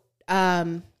 So,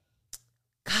 God,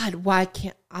 why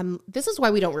can't, this is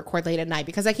why we don't record late at night,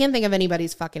 because I can't think of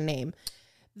anybody's fucking name.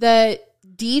 The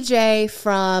DJ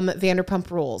from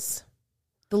Vanderpump Rules.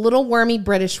 The little wormy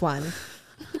British one.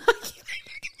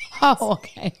 Oh,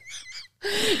 okay.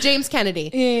 James Kennedy.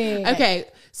 Yeah. Okay.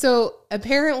 So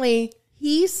apparently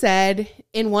he said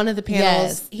in one of the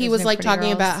panels, he was like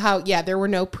talking about how, there were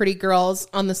no pretty girls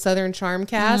on the Southern Charm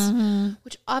cast,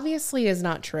 which obviously is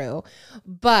not true.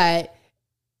 But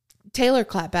Taylor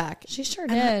clapped back. She sure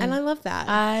did. And I love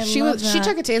that. She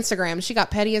took it to Instagram. She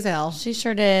got petty as hell. She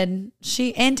sure did.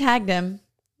 She tagged him.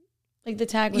 Like the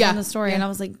tag was in the story, and I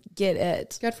was like, "Get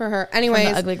it." Good for her. Anyways,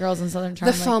 the ugly girls in Southern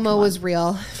Charm. The FOMO was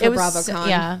real for BravoCon.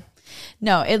 Yeah.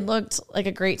 No, it looked like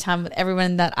a great time with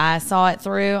everyone that I saw it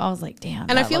through. I was like, damn.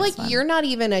 And I feel like you're not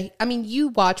even you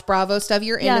watch Bravo stuff.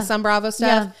 You're into some Bravo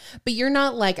stuff, but you're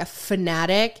not like a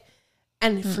fanatic.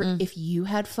 And if you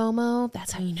had FOMO,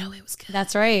 that's how you know it was good.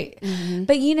 That's right. Mm-hmm.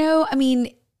 But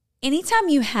anytime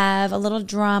you have a little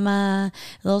drama,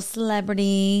 a little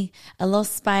celebrity, a little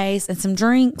spice, and some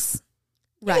drinks,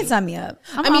 you can sign me up.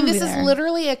 This is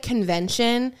literally a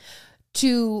convention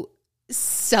to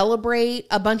celebrate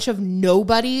a bunch of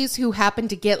nobodies who happen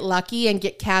to get lucky and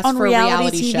get cast on for a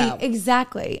reality show.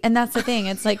 Exactly. And that's the thing.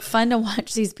 It's like fun to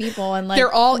watch these people, and like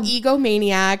they're all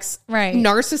egomaniacs, right?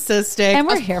 Narcissistic. And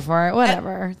we're here for it.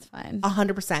 Whatever. It's fine.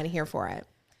 100% here for it.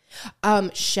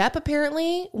 Shep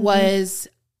apparently was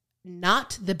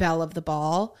not the belle of the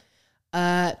ball.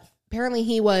 Apparently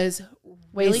he was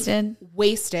really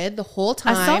wasted the whole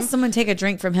time. I saw someone take a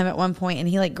drink from him at one point and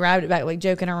he like grabbed it back, like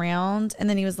joking around. And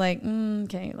then he was like,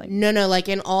 okay. Like, no, like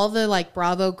in all the like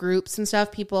Bravo groups and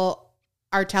stuff, people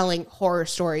are telling horror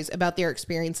stories about their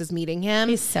experiences meeting him.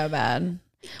 He's so bad.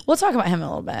 We'll talk about him in a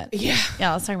little bit.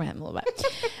 Yeah, let's talk about him a little bit.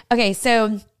 Okay,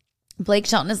 so Blake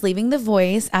Shelton is leaving The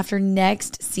Voice after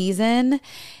next season.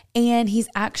 And he's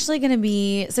actually going to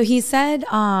be, so he said,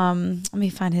 let me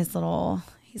find his little,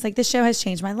 he's like, this show has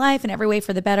changed my life in every way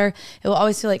for the better. It will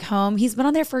always feel like home. He's been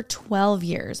on there for 12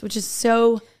 years, which is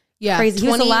so crazy. He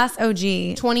was the last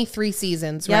OG. 23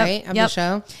 seasons, right, of the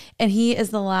show. And he is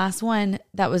the last one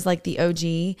that was like the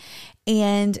OG.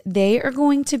 And they are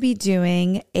going to be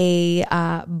doing a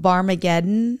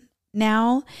Barmageddon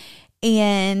now.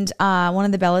 And one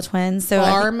of the Bella twins. So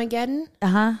Barmageddon?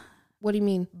 Uh-huh. What do you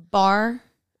mean? Bar.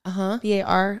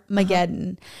 BAR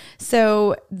Mageddon.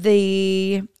 So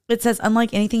it says,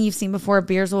 unlike anything you've seen before,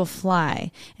 Beers Will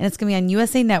Fly. And it's going to be on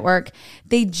USA Network.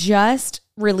 They just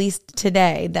released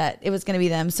today that it was going to be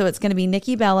them. So it's going to be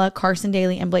Nikki Bella, Carson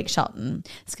Daly, and Blake Shelton.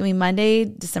 It's going to be Monday,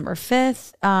 December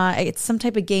 5th. It's some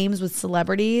type of games with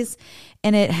celebrities.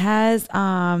 And it has...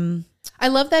 I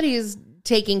love that he's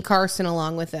taking Carson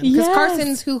along with him. Because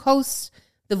Carson's who hosts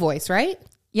The Voice, right?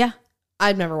 Yeah.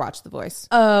 I've never watched The Voice.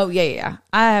 Oh, yeah.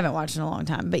 I haven't watched in a long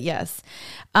time, but yes.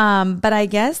 But I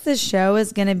guess this show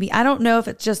is going to be, I don't know if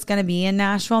it's just going to be in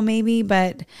Nashville maybe,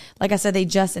 but like I said, they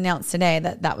just announced today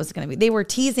that was going to be, they were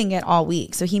teasing it all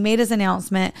week. So he made his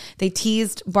announcement. They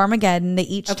teased Barmageddon. They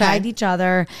each tagged each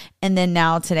other. And then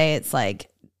now today it's like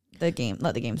let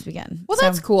the games begin. Well,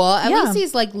 that's cool. At least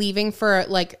he's like leaving for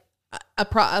like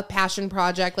a passion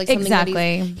project, like something that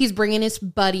he's bringing his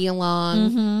buddy along.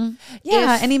 Mm-hmm.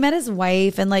 Yeah, and he met his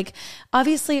wife, and like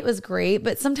obviously it was great,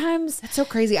 but sometimes that's so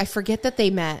crazy. I forget that they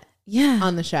met.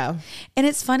 On the show. And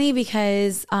it's funny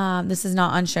because this is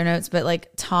not on show notes, but like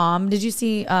Tom, did you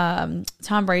see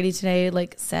Tom Brady today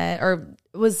like said or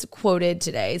was quoted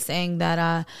today saying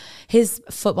that his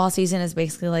football season is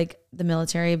basically like the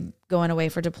military going away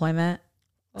for deployment.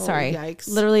 Sorry, yikes.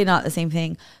 Literally not the same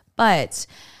thing, but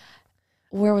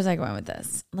where was I going with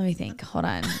this? Let me think. Hold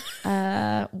on.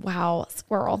 Wow,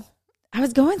 squirrel. I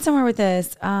was going somewhere with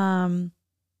this.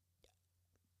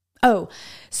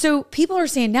 So people are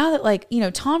saying now that like,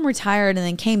 Tom retired and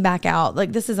then came back out.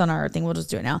 Like this is on our thing. We'll just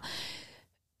do it now.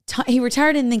 He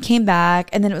retired and then came back.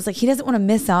 And then it was like, he doesn't want to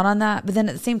miss out on that. But then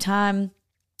at the same time,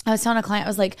 I was telling a client, I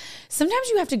was like, sometimes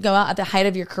you have to go out at the height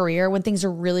of your career when things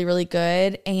are really, really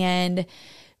good.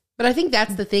 But I think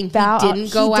that's the thing. He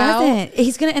didn't go out.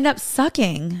 He's going to end up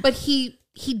sucking. But he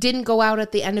didn't go out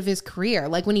at the end of his career.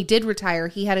 Like when he did retire,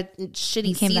 he had a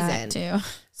shitty season. Back too.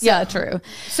 So, yeah, true.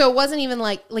 So it wasn't even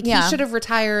like he should have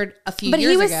retired a few years ago.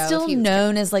 But he was still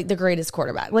known as like the greatest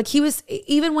quarterback. Like he was,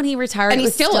 even when he retired. And he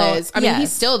still is. I mean,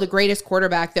 he's still the greatest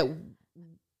quarterback that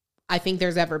I think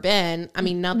there's ever been. I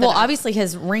mean, not that. Well, obviously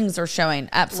his rings are showing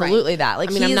absolutely that. Like,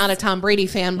 I mean, I'm not a Tom Brady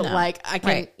fan, but like I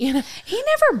can, He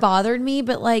never bothered me,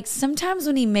 but like sometimes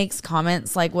when he makes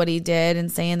comments like what he did and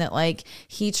saying that like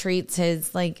he treats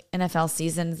his like NFL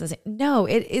seasons the same. No,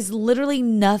 it is literally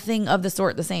nothing of the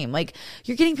sort the same. Like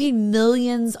you're getting paid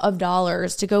millions of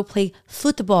dollars to go play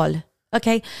football.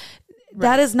 Okay. Right.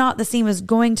 That is not the same as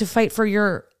going to fight for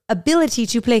your ability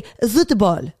to play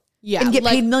football. Yeah, and get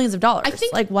paid millions of dollars. I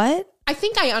think, like what? I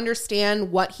think I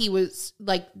understand what he was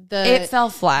like. It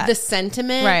fell flat. The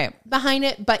sentiment behind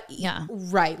it, but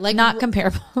like not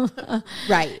comparable.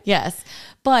 Right. Yes,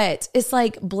 but it's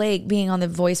like Blake being on The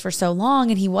Voice for so long,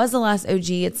 and he was the last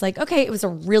OG. It's like okay, it was a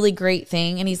really great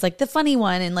thing, and he's like the funny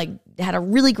one, and like had a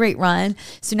really great run.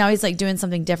 So now he's like doing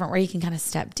something different where he can kind of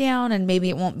step down, and maybe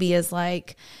it won't be as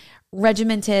like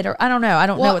regimented, or I don't know. I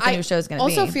don't know what the new show is going to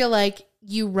be. I also feel like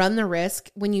you run the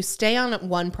risk when you stay on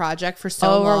one project for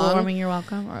so long. Overwarming, you're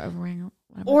welcome, or overwhelming.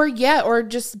 Or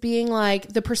just being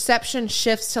like the perception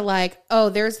shifts to like, oh,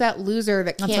 there's that loser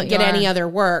that can't get any other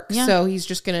work, so he's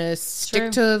just gonna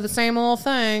stick to the same old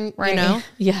thing, right?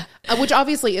 Yeah. Which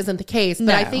obviously isn't the case,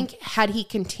 but I think had he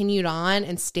continued on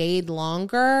and stayed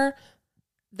longer,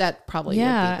 that probably would be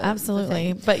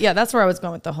absolutely. But yeah, that's where I was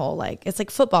going with the whole like it's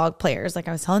like football players. Like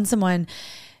I was telling someone,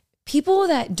 people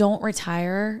that don't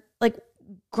retire, like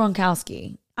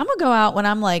Gronkowski. I'm going to go out when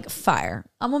I'm like fire.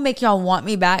 I'm going to make y'all want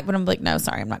me back, but I'm like, no,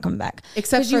 sorry, I'm not coming back.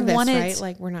 Except for this, right?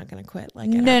 Like we're not going to quit. Like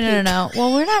no.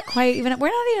 Well, we're not even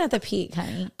at the peak,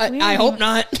 honey. I hope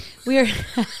not. We've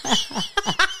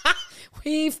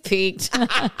peaked.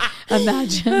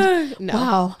 Imagine. No.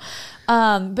 Wow.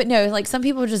 But no, like some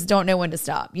people just don't know when to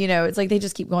stop. It's like they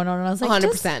just keep going on. And I was like,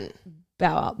 100%.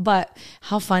 Bow out. But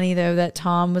how funny though that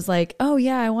Tom was like, oh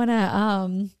yeah, I want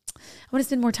to want to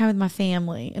spend more time with my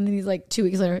family. And then he's like 2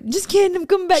 weeks later, just kidding, I'm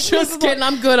coming back. Just kidding.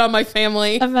 I'm good on my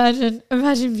family. Imagine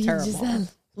if you Terrible. just said,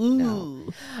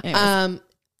 ooh. No.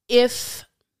 If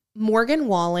Morgan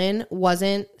Wallen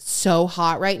wasn't so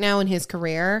hot right now in his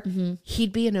career,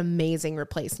 he'd be an amazing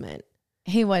replacement.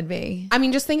 He would be. I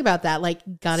mean, just think about that. Like,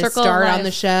 got to Circle of start on life.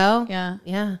 the show. Yeah.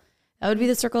 Yeah. That would be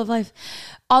the circle of life.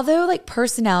 Although, like,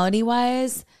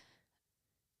 personality-wise,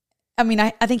 I mean, I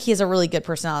think he has a really good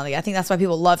personality. I think that's why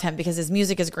people love him, because his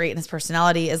music is great and his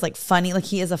personality is, like, funny. Like,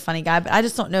 he is a funny guy, but I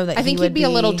just don't know that I think he'd be a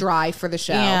little dry for the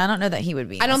show. Yeah, I don't know that he would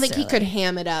be. I don't think he necessarily. could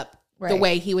ham it up the Right.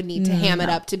 way he would need to ham it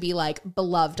up to be, like,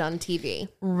 beloved on TV.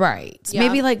 Right. Yeah.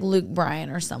 Maybe like Luke Bryan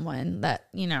or someone that,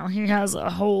 you know, he has a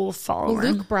whole Well, following.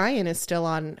 Luke Bryan is still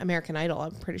on American Idol,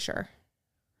 I'm pretty sure.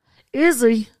 Is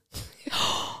he?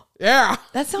 Yeah.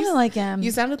 That sounded like him. You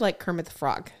sounded like Kermit the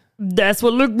Frog. That's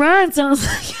what Luke Bryan sounds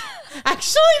like.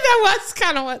 Actually, that was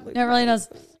kind of what Luke Never really knows.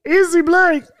 Izzy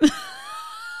Blake.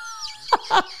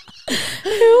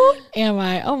 Who am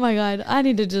I? Oh my God. I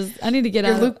need to get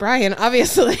You're out. Luke Bryan,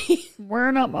 obviously.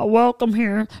 Wearing up my welcome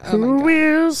here. Who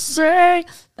will say?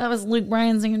 That was Luke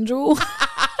Bryan singing Jewel.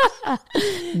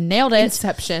 Nailed it.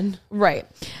 Inception. Right.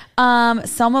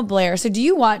 Selma Blair. So do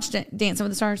you watch Dancing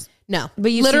with the Stars? No.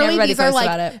 But you've seen literally everybody these are post like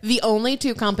about it. the only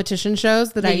two competition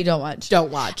shows that That I you don't watch.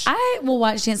 Don't watch. I will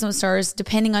watch Dancing with the Stars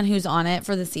depending on who's on it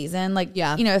for the season. Like,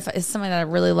 Yeah. you know, if it's something that I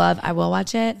really love, I will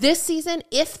watch it. This season,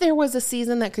 if there was a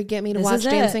season that could get me to This watch is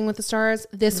it. Dancing with the Stars,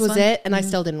 this was one? Mm-hmm. it, and I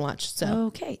still didn't watch. So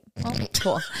Okay. Well,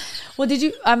 cool. Well,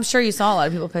 I'm sure you saw a lot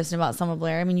of people posting about Selma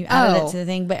Blair. I mean, you added it to the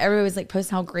thing, but everybody was like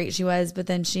posting how great she was, but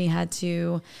then she had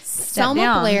to step Selma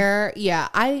down. Blair, yeah,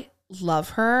 I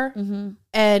love her.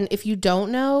 And if you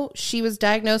don't know, she was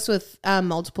diagnosed with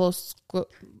multiple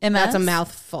That's a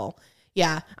mouthful.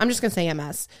 Yeah, I'm just gonna say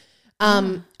MS.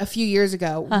 A few years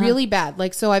ago, really bad.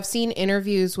 Like, so I've seen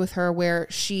interviews with her where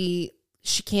she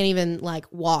can't even like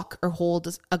walk or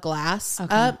hold a glass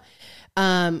up.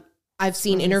 I've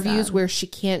seen interviews where she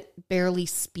can't barely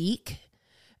speak,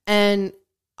 and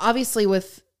obviously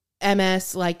with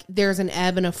MS, like there's an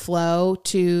ebb and a flow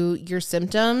to your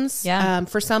symptoms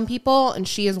for some people, and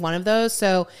she is one of those.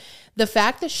 So the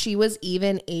fact that she was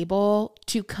even able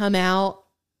to come out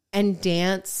and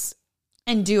dance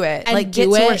and do it, and like do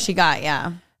get to it where she got.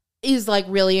 Yeah. is like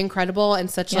really incredible and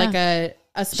such like a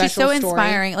special She's so story.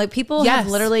 inspiring. Like people have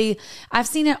literally, I've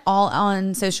seen it all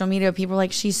on social media. People are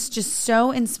like, she's just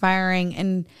so inspiring,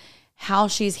 and how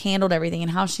she's handled everything and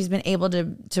how she's been able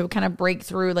to kind of break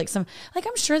through like some, like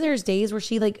I'm sure there's days where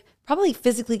she like probably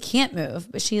physically can't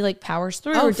move, but she like powers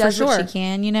through or for does what sure. she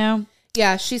can, you know?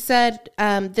 Yeah, she said,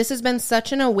 this has been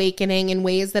such an awakening in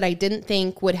ways that I didn't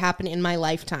think would happen in my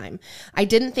lifetime. I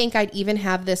didn't think I'd even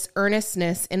have this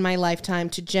earnestness in my lifetime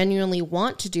to genuinely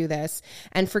want to do this,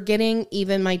 and forgetting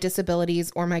even my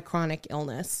disabilities or my chronic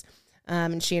illness.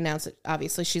 And she announced that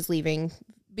obviously she's leaving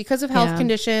because of health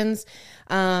conditions.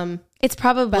 It's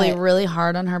probably really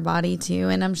hard on her body too.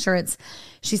 And I'm sure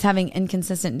she's having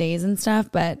inconsistent days and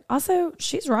stuff, but also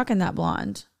she's rocking that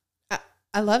blonde.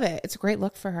 I love it. It's a great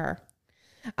look for her.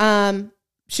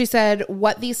 She said,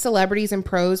 what these celebrities and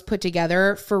pros put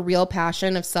together for real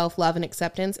passion of self-love and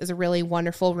acceptance is a really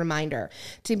wonderful reminder.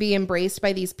 To be embraced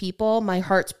by these people, my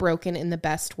heart's broken in the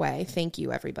best way. Thank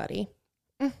you, everybody.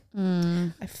 I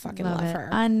fucking love her.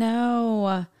 I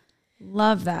know.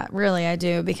 Love that. Really, I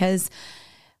do. Because,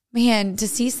 man, to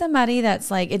see somebody that's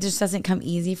like, it just doesn't come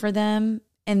easy for them.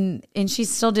 And she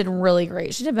still did really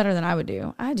great. She did better than I would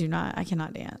do. I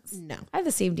cannot dance. No. I have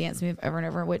the same dance move over and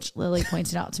over, which Lily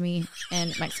pointed out to me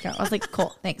in Mexico. I was like,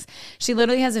 cool, thanks. She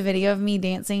literally has a video of me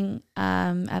dancing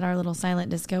at our little silent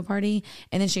disco party.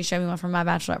 And then she showed me one from my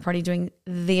bachelorette party doing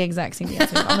the exact same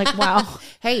dance move. I'm like, wow.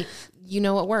 Hey, you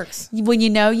know what works. When you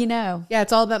know, you know. Yeah,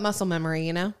 it's all about muscle memory,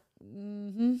 you know?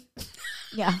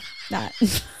 Yeah, that.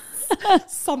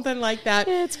 Something like that.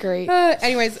 It's great.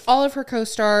 Anyways, all of her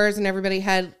co-stars and everybody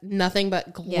had nothing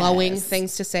but glowing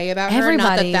things to say about her.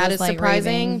 Not Everybody that was, is like,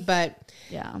 surprising, raving. but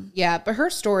Yeah. but her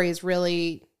story is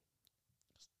really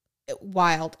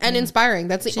wild and inspiring.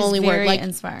 That's the She's only word. very Like,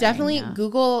 inspiring, definitely yeah.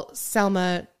 Google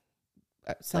Selma.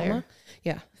 Blair.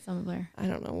 Yeah. Selma Blair. I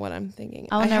don't know what I'm thinking.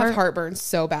 I'll I never- have heartburn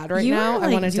so bad right You now. are, I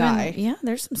like, want to doing- die. Yeah,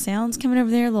 there's some sounds coming over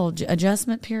there. A little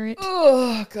adjustment period.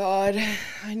 Oh God,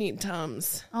 I need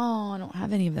Tums. Oh, I don't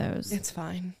have any of those. It's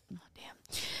fine.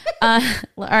 All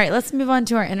right, let's move on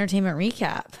to our entertainment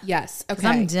recap. Yes. 'Cause Okay.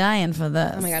 I'm dying for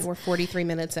this. Oh my God, we're 43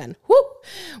 minutes in. Whoo,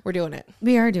 we're doing it.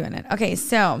 We are doing it. Okay,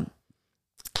 so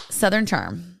Southern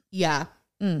Charm. Yeah.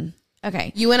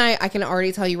 Okay. You and I can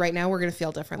already tell you right now, we're going to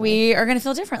feel differently. We are going to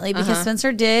feel differently because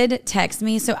Spencer did text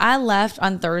me. So I left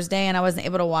on Thursday and I wasn't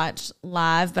able to watch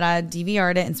live, but I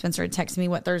DVR'd it and Spencer had texted me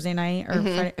Thursday night or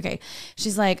Friday. Okay.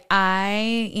 She's like,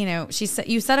 she said,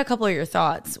 you said a couple of your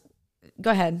thoughts.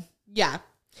 Go ahead. Yeah.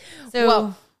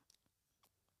 So,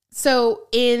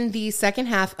 in the second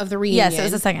half of the reunion. Yes, it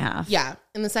was the second half. Yeah.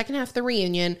 In the second half of the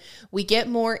reunion, we get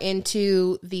more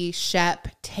into the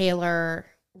Shep-Taylor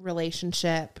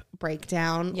relationship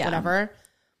breakdown, whatever.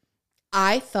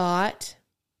 I thought,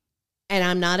 and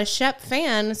I'm not a Shep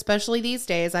fan, especially these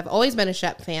days. I've always been a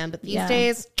Shep fan, but these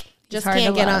days just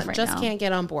can't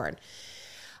get on board.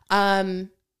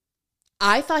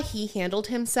 I thought he handled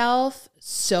himself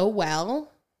so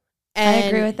well. And I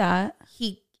agree with that.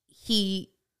 He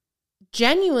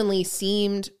genuinely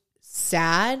seemed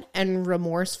sad and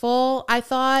remorseful. I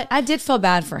thought I did feel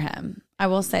bad for him. I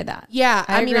will say that. Yeah,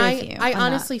 I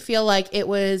honestly feel like it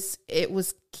was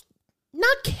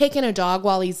not kicking a dog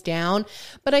while he's down,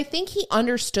 but I think he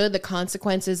understood the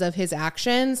consequences of his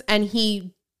actions and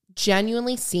he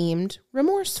genuinely seemed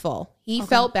remorseful. He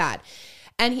felt bad.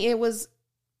 And it was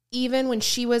even when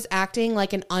she was acting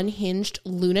like an unhinged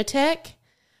lunatic,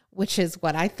 which is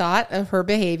what I thought of her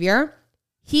behavior,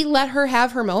 he let her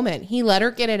have her moment. He let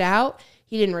her get it out.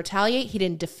 He didn't retaliate. He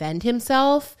didn't defend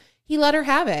himself. He let her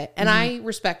have it. And I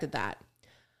respected that.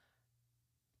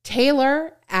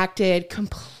 Taylor acted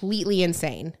completely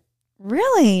insane.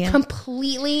 Really?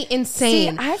 Completely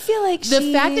insane. See, I feel like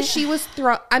the fact that she was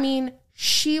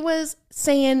she was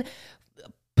saying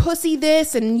pussy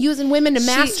this and using women to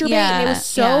masturbate, and it was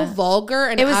so vulgar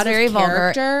and it was out very of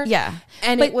character. Vulgar. Yeah.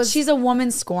 And she's a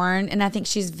woman scorned, and I think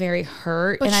she's very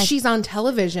hurt. But and she's on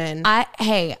television.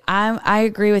 I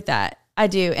agree with that. I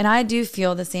do. And I do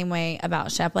feel the same way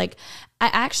about Shep. Like, I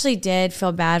actually did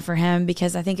feel bad for him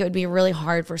because I think it would be really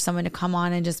hard for someone to come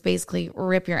on and just basically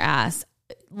rip your ass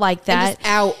like that. And just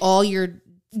out all your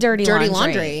dirty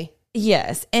laundry.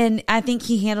 Yes. And I think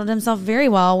he handled himself very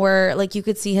well where like you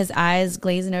could see his eyes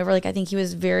glazing over. Like I think he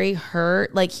was very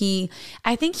hurt. Like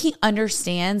I think he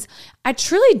understands. I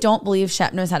truly don't believe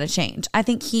Shep knows how to change. I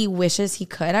think he wishes he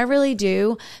could. I really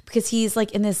do because he's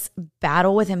like in this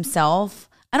battle with himself.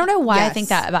 I don't know why I think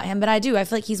that about him, but I do. I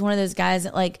feel like he's one of those guys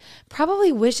that like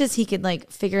probably wishes he could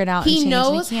like figure it out. He and change,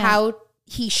 knows and he how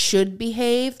he should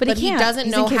behave, but he doesn't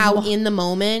know how in the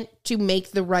moment to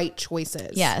make the right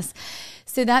choices. Yes.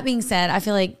 So that being said, I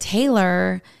feel like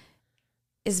Taylor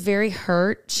is very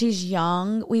hurt. She's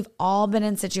young. We've all been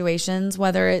in situations,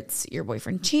 whether it's your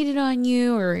boyfriend cheated on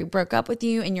you or he broke up with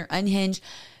you and you're unhinged.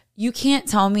 You can't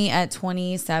tell me at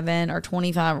 27 or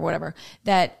 25 or whatever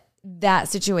that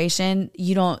situation,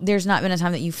 there's not been a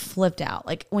time that you flipped out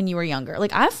like when you were younger.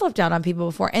 Like I flipped out on people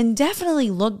before and definitely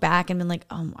look back and been like,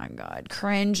 oh my God,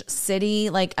 cringe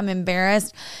city. Like I'm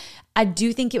embarrassed. I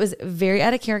do think it was very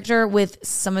out of character with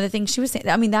some of the things she was saying.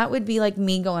 I mean, that would be like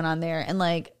me going on there and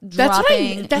like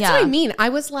dropping. That's what I mean. I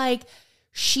was like,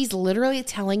 she's literally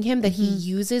telling him that he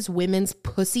uses women's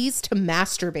pussies to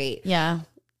masturbate. Yeah.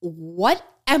 What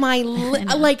am I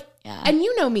like? Yeah. And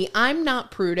you know me, I'm not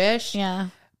prudish. Yeah.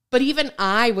 But even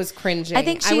I was cringing. I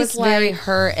think she was very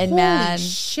hurt and mad.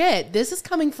 Shit, this is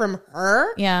coming from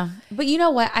her? Yeah. But you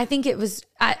know what? I think it was,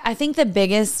 I think the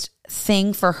biggest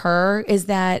thing for her is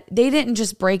that they didn't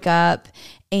just break up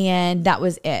and that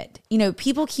was it. You know,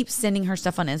 people keep sending her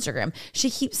stuff on Instagram. She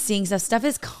keeps seeing stuff. Stuff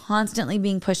is constantly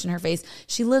being pushed in her face.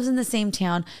 She lives in the same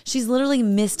town. She's literally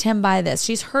missed him by this.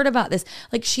 She's heard about this.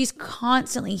 Like she's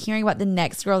constantly hearing about the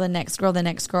next girl, the next girl, the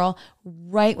next girl,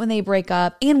 right when they break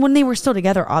up and when they were still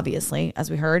together, obviously, as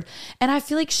we heard. And I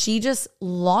feel like she just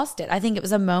lost it. I think it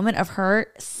was a moment of her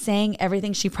saying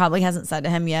everything she probably hasn't said to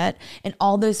him yet. And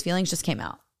all those feelings just came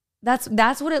out.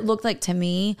 That's what it looked like to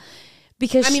me.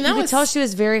 Because you could tell she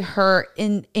was very hurt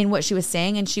in what she was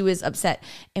saying and she was upset.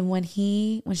 And when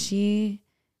Andy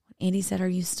said, are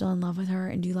you still in love with her?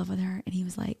 And do you love with her? And he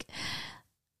was like,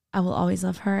 I will always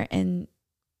love her. And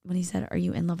when he said, are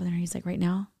you in love with her? He's like, right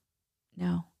now?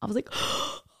 No. I was like,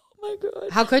 oh my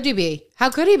God. How could you be? How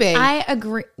could he be? I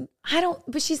agree.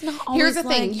 But she's not always Here's the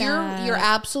like thing. that. You're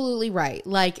absolutely right.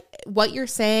 Like what you're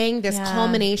saying, this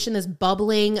culmination, this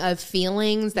bubbling of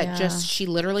feelings that she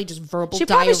literally just verbal She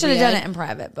probably should have done it in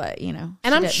private, but you know.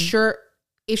 And I'm sure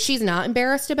if she's not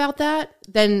embarrassed about that,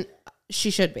 then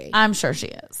she should be. I'm sure she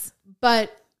is.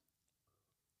 But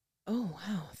oh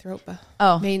wow, throat.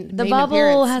 The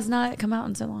bubble has not come out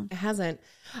in so long. It hasn't.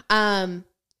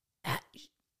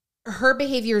 Her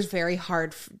behavior is very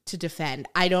hard to defend.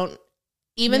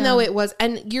 Even though it was,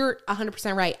 and you're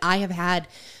 100% right. I have had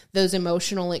those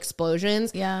emotional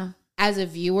explosions. Yeah. As a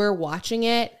viewer watching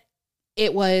it,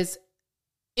 it was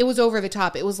it was over the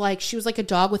top. It was like she was like a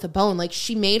dog with a bone. Like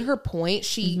she made her point.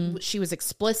 She was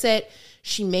explicit.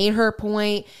 She made her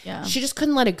point. Yeah. She just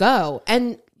couldn't let it go.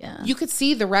 And Yeah. you could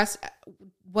see the rest.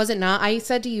 Was it not? I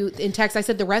said to you in text, I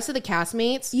said the rest of the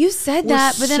castmates. You said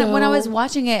that, but then when I was so-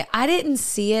 watching it, I didn't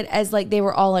see it as like they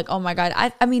were all like, oh my God.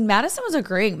 I mean, Madison was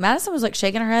agreeing. Madison was like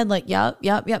shaking her head like, yep.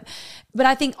 But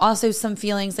I think also some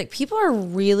feelings, like people are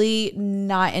really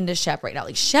not into Shep right now.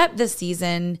 Like Shep this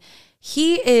season,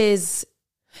 he is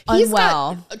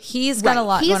unwell. He's got a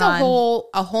lot going on. He's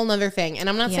a whole nother thing. And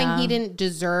I'm not saying he didn't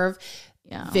deserve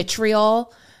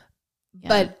vitriol,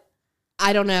 but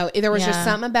I don't know. There was just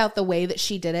something about the way that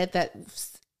she did it that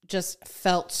just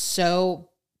felt so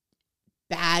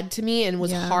bad to me and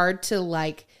was hard to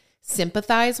like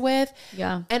sympathize with.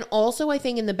 Yeah. And also I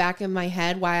think in the back of my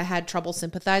head why I had trouble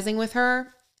sympathizing with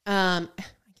her. I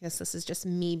guess this is just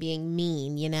me being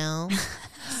mean, you know?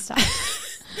 Stop.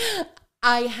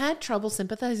 I had trouble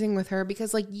sympathizing with her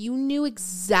because like you knew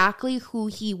exactly who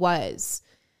he was.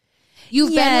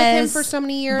 You've been with him for so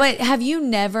many years. But have you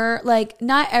never, like,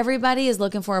 not everybody is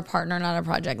looking for a partner, not a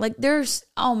project. Like, there's,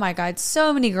 oh my God,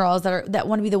 so many girls that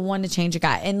want to be the one to change a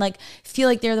guy and, like, feel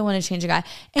like they're the one to change a guy.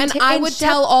 And I would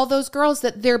tell all those girls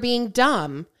that they're being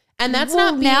dumb. And that's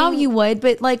not being... Now you would,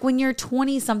 but, like, when you're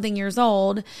 20-something years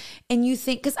old and you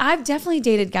think... Because I've definitely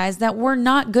dated guys that were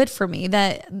not good for me,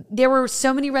 that there were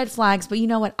so many red flags, but you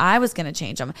know what? I was going to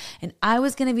change them. And I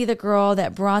was going to be the girl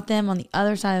that brought them on the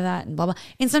other side of that and blah, blah.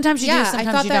 And sometimes you do, sometimes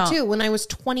you don't. I thought that too when I was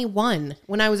 21,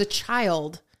 when I was a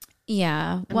child.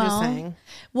 Yeah. I'm just saying.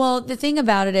 Well, the thing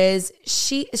about it is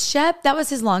Shep, that was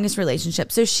his longest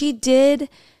relationship. So she did,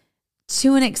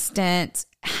 to an extent,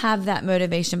 have that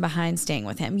motivation behind staying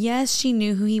with him. Yes, she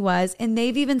knew who he was. And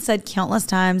they've even said countless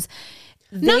times.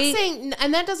 Not saying,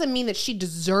 and that doesn't mean that she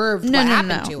deserved what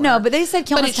happened to her. No, but they said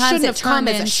countless times it shouldn't have come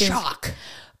as a into shock.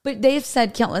 But they've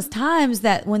said countless times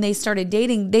that when they started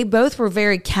dating, they both were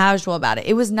very casual about it.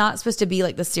 It was not supposed to be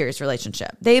like the serious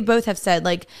relationship. They both have said,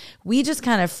 like, we just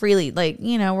kind of freely, like,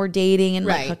 you know, we're dating and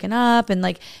like hooking up. And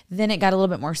like, then it got a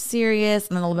little bit more serious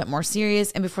and then a little bit more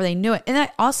serious. And before they knew it. And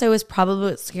that also is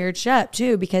probably what scared Shep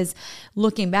too, because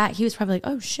looking back, he was probably like,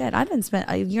 oh shit, I've been spent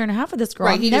a year and a half with this girl.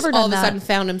 Right. I've He never just done all of a that. sudden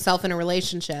found himself in a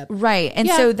relationship. Right. And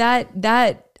so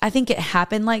that I think it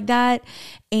happened like that.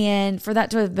 And for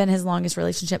that to have been his longest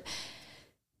relationship,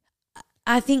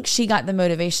 I think she got the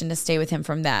motivation to stay with him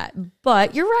from that.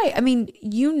 But you're right. I mean,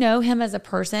 you know him as a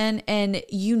person and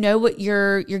you know what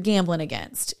you're gambling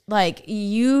against. Like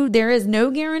there is no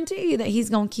guarantee that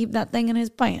he's going to keep that thing in his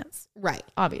pants. Right.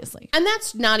 Obviously. And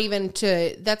that's not even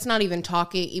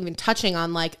touching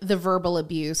on like the verbal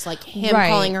abuse, like him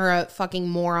calling her a fucking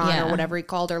moron or whatever he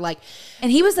called her. Like,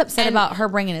 and he was upset about her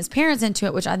bringing his parents into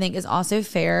it, which I think is also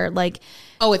fair. Like,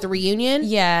 oh, at the reunion?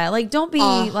 Yeah. Like, don't be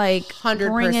like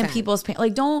 100%. bringing people's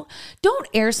like, don't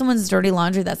air someone's dirty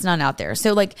laundry that's not out there.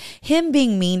 So like him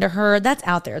being mean to her, that's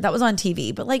out there. That was on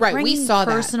TV. But like bringing we saw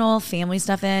personal family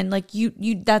stuff in, like you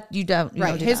don't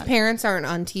right. do His that. parents aren't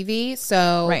on TV,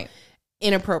 so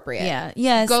inappropriate. Yeah.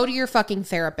 Yes. Go to your fucking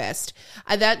therapist.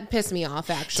 That pissed me off,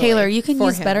 actually. Taylor, you can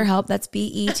use him. BetterHelp. That's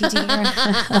BETT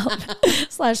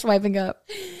 /swiping up.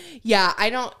 Yeah,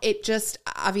 it just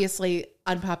obviously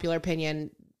unpopular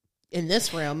opinion in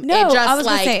this room. No, it just, I was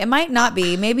going to say, it might not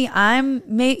be. Maybe I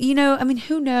mean,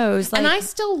 who knows? Like, and I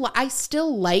still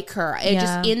like her. It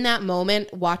just in that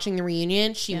moment watching the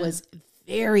reunion, she was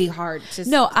very hard to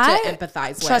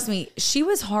empathize with. Trust me, she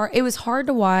was hard. It was hard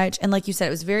to watch. And like you said,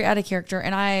 it was very out of character.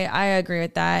 And I agree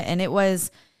with that. And it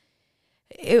was,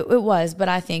 but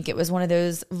I think it was one of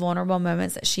those vulnerable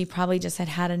moments that she probably just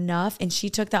had enough and she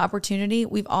took the opportunity.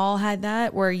 We've all had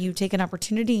that where you take an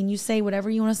opportunity and you say whatever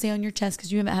you want to say on your chest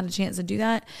because you haven't had a chance to do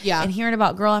that. Yeah. And hearing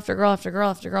about girl after girl after girl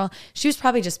after girl, she was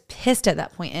probably just pissed at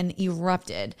that point and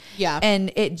erupted. Yeah.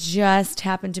 And it just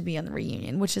happened to be on the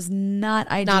reunion, which is not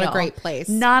ideal. Not a great place.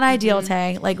 Not ideal,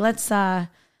 Tay. Like, let's don't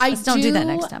do that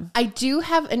next time. I do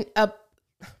have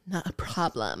not a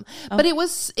problem, but it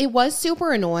was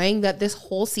super annoying that this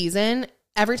whole season,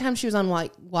 every time she was on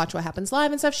Watch What Happens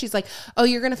Live and stuff, she's like, oh,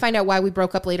 you're going to find out why we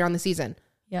broke up later on the season.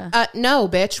 Yeah. No,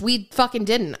 bitch, we fucking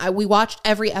didn't. We watched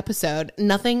every episode.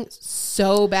 Nothing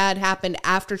so bad happened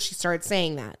after she started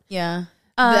saying that. Yeah.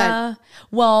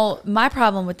 Well, my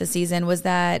problem with the season was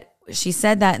that she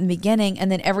said that in the beginning,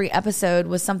 and then every episode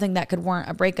was something that could warrant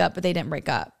a breakup, but they didn't break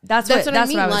up. That's what I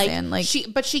mean. What I was saying. Like,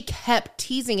 she kept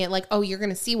teasing it, like, "Oh, you're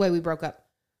gonna see why we broke up.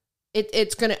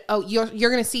 It's gonna. Oh,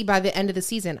 you're gonna see by the end of the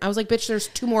season." I was like, "Bitch, there's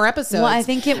 2 more episodes." Well, I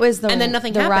think it was and then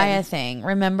nothing the happened. Raya thing.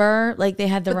 Remember, like they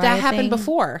had the Raya that happened thing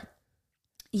before.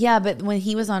 Yeah, but when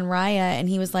he was on Raya and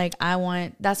he was like,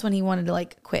 that's when he wanted to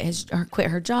like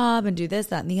quit her job and do this,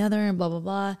 that, and the other, and blah, blah,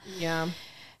 blah. Yeah.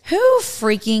 Who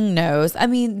freaking knows? I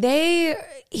mean, this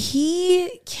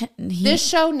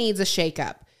show needs a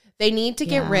shakeup. They need to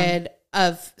get rid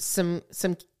of some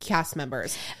cast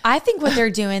members. I think what they're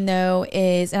doing though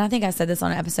is, and I think I said this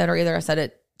on an episode or either I said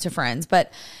it to friends,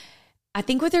 but I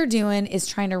think what they're doing is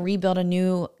trying to rebuild a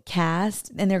new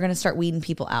cast and they're going to start weeding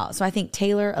people out. So I think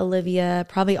Taylor, Olivia,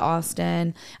 probably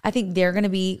Austin, I think they're going to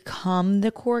become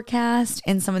the core cast,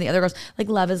 and some of the other girls, like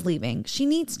Love is leaving. She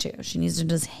needs to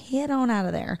just hit on out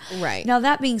of there. Right. Now,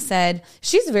 that being said,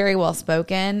 she's very well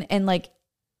spoken, and like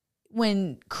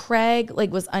when Craig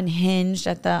like was unhinged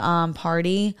at the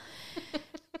party,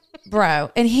 bro,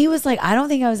 and he was like, I don't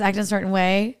think I was acting a certain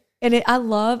way. And I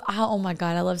love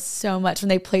so much when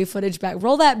they play footage back.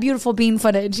 Roll that beautiful bean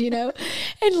footage, you know?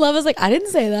 And Love was like, I didn't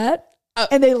say that.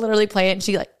 And they literally play it and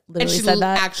she like literally said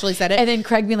that. Actually said it. And then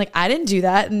Craig being like, I didn't do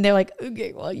that. And they're like,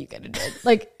 okay, well, you kind of did.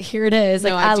 Like, here it is.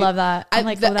 Like, I love that. I'm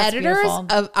like, the oh, that's editors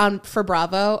beautiful. for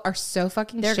Bravo are so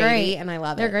fucking They're shady, great. and I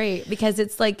love They're it. great because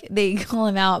it's like they call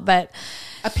him out, but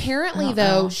Apparently,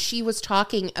 though, she was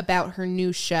talking about her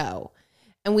new show,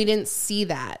 and we didn't see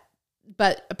that.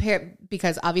 But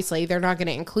because obviously they're not going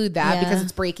to include that because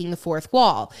it's breaking the fourth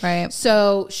wall. Right.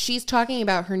 So she's talking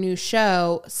about her new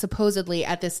show supposedly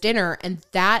at this dinner. And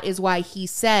that is why he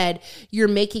said, you're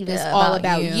making this all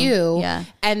about you. Yeah.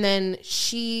 And then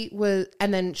she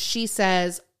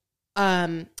says,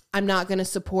 I'm not going to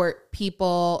support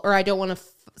people, or I don't want to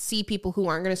see people who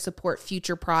aren't going to support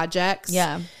future projects.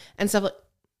 Yeah. And stuff like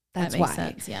that makes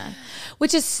sense. Yeah.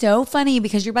 Which is so funny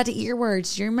because you're about to eat your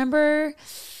words. Do you remember?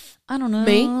 I don't know,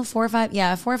 Me? 4 or 5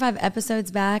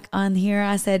 episodes back on here,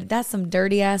 I said, that's some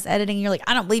dirty ass editing. You're like,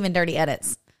 I don't believe in dirty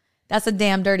edits. That's a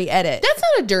damn dirty edit. That's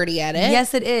not a dirty edit.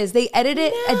 Yes, it is. They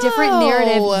edited a different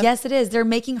narrative. Yes, it is. They're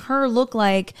making her look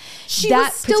like she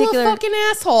was still a fucking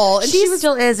asshole. And she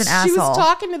still is an asshole. She was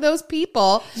talking to those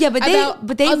people. Yeah,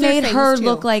 but they made her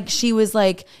look like she was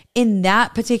like in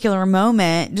that particular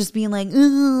moment, just being like,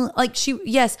 like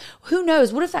who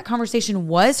knows? What if that conversation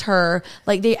was her?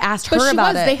 Like they asked her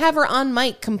about it. They have her on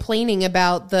mic complaining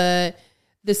about the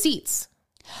seats.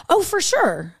 Oh, for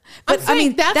sure. But I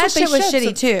mean, that shit was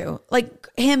shitty too. Like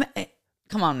him,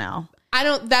 come on now.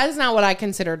 That is not what I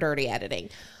consider dirty editing.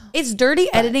 It's dirty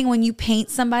editing when you paint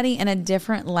somebody in a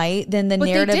different light than the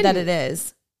narrative that it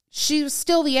is. She was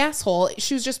still the asshole.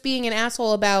 She was just being an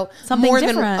asshole about something more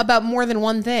different. than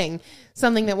one thing,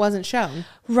 something that wasn't shown.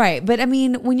 Right. But I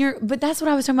mean, but that's what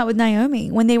I was talking about with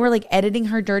Naomi, when they were like editing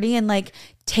her dirty and like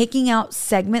taking out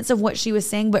segments of what she was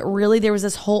saying, but really there was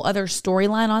this whole other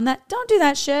storyline on that. Don't do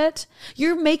that shit.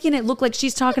 You're making it look like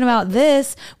she's talking about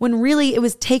this when really it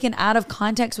was taken out of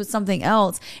context with something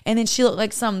else. And then she looked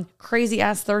like some crazy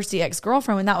ass thirsty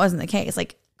ex-girlfriend when that wasn't the case.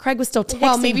 Like, Craig was still texting her.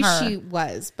 Well, maybe she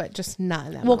was, but just not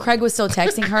in that moment. Craig was still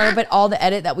texting her, but all the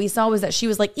edit that we saw was that she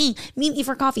was like, meet me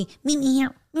for coffee. Meet me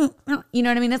here. You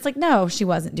know what I mean? It's like, no, she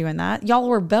wasn't doing that. Y'all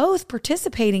were both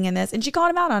participating in this, and she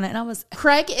called him out on it, and I was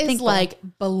Craig is thankful. like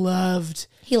beloved.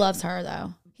 He loves her,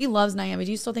 though. He loves Naomi. Do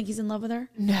you still think he's in love with her?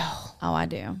 No. Oh, I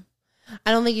do.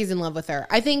 I don't think he's in love with her.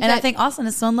 I think Austin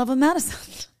is still in love with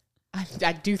Madison.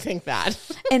 I do think that.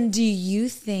 And do you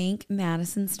think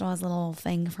Madison still has a little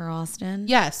thing for Austin?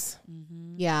 Yes.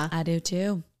 Mm-hmm. Yeah. I do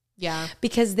too. Yeah.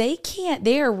 Because they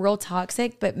are real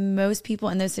toxic, but most people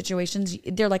in those situations,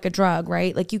 they're like a drug,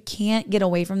 right? Like you can't get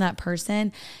away from that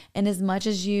person. And as much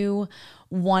as you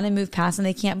want to move past them,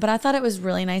 they can't. But I thought it was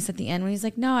really nice at the end when he's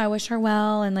like, no, I wish her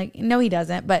well. And like, no, he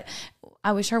doesn't. But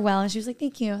I wish her well. And she was like,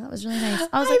 thank you. That was really nice.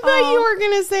 I thought you were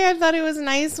going to say, I thought it was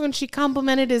nice when she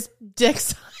complimented his dick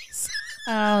size.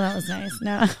 Oh, that was nice.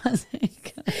 No, it wasn't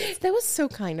good. That was so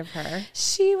kind of her.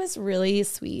 She was really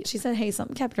sweet. She said, hey,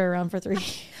 something kept her around for 3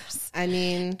 years. I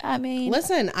mean,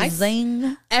 listen,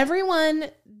 everyone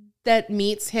that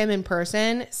meets him in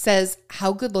person says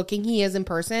how good looking he is in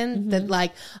person, mm-hmm. that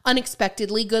like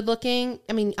unexpectedly good looking.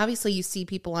 I mean, obviously you see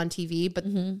people on TV, but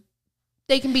mm-hmm.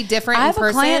 they can be different in person. I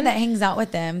have a client that hangs out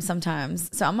with them sometimes.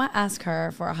 So I'm going to ask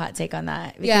her for a hot take on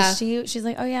that. Because she's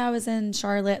like, oh yeah, I was in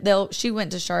Charlotte. She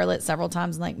went to Charlotte several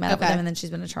times and like met up with them, and then she's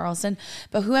been to Charleston.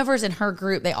 But whoever's in her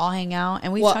group, they all hang out,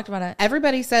 and we've talked about it.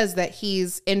 Everybody says that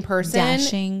he's in person.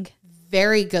 Dashing.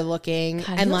 Very good looking. God,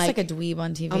 and he looks like a dweeb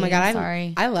on TV. Oh my God.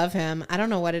 Sorry. I love him. I don't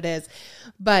know what it is,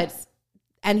 but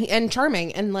and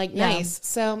charming and like nice.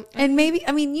 So, and maybe,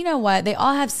 I mean, you know what? They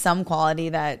all have some quality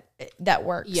that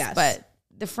works. Yes. But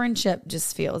the friendship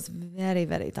just feels very,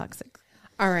 very toxic.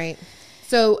 All right.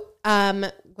 So,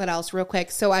 what else real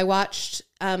quick? So I watched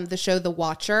the show The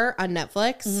Watcher on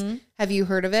Netflix. Mm-hmm. Have you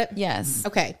heard of it? Yes.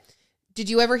 Okay. Did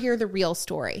you ever hear the real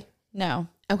story? No.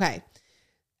 Okay.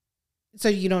 So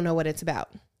you don't know what it's about?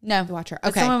 No. The Watcher. But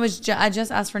Okay. someone was, I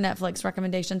just asked for Netflix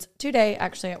recommendations today,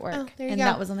 actually at work. Oh, there you and go.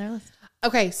 that was on their list.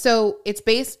 Okay. So it's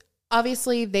based,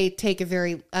 obviously they take a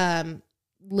very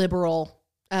liberal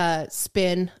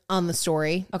spin on the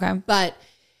story. Okay. But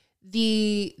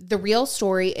the real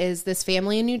story is this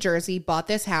family in New Jersey bought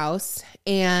this house,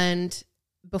 and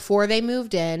before they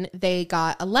moved in, they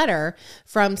got a letter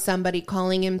from somebody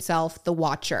calling himself the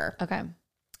Watcher. Okay.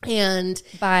 And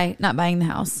Not buying the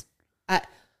house.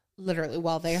 literally,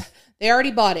 well, they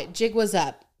already bought it. Jig was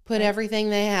up, put everything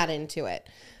they had into it.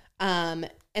 And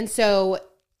so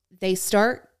they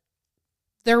start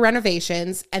their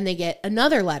renovations and they get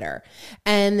another letter.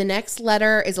 And the next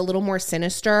letter is a little more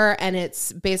sinister, and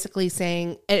it's basically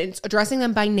saying, it's addressing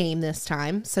them by name this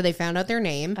time. So they found out their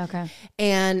name. Okay.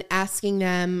 And asking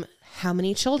them, how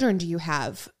many children do you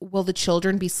have? Will the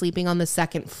children be sleeping on the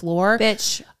second floor?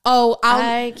 Bitch. Oh,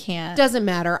 I can't. Doesn't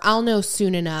matter. I'll know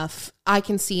soon enough. I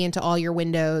can see into all your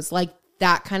windows, like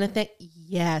that kind of thing.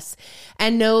 Yes.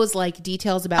 And knows like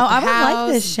details about the I house. would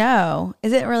like this show.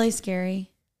 Is it really scary?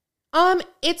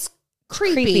 It's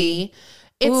creepy. Creepy.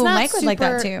 It's Ooh, not Mike would like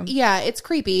that super- too. Yeah, it's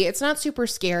creepy. It's not super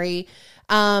scary.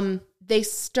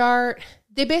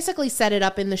 They basically set it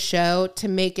up in the show to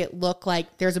make it look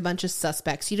like there's a bunch of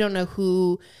suspects. You don't know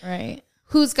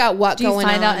who's got what Do you going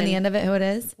on. find out in the end of it who it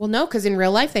is? Well, no, because in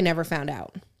real life they never found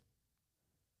out.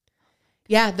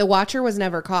 Yeah, the Watcher was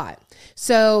never caught.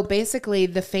 So basically,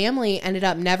 the family ended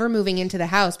up never moving into the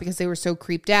house because they were so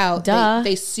creeped out. Duh.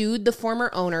 They sued the former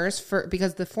owners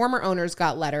because the former owners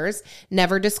got letters,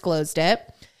 never disclosed it.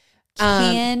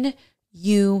 Can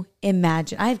you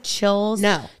imagine? I have chills.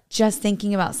 No. Just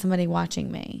thinking about somebody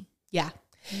watching me. Yeah.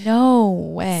 No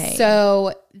way.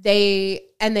 So they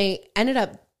ended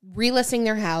up relisting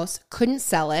their house, couldn't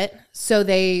sell it. So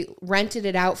they rented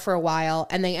it out for a while.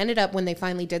 And they ended up, when they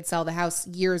finally did sell the house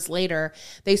years later,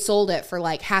 they sold it for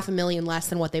like $500,000 less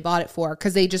than what they bought it for,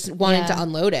 because they just wanted to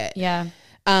unload it. Yeah.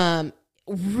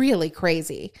 Really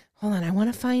crazy. Hold on. I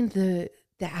want to find the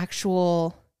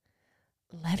actual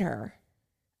letter.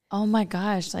 Oh my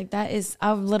gosh. Like that is,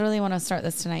 I literally want to start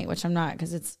this tonight, which I'm not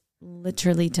because it's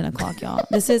literally 10 o'clock, y'all.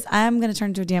 I'm going to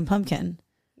turn into a damn pumpkin,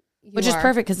 which is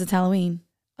perfect because it's Halloween.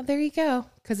 Oh, there you go.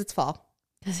 Because it's fall.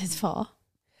 Because it's fall.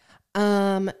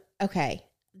 Okay.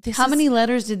 How many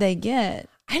letters did they get?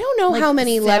 I don't know Like how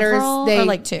many letters they or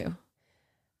like 2.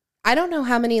 I don't know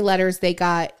how many letters they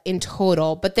got in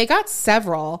total, but they got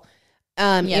several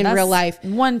in that's real life.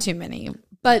 One too many.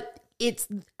 But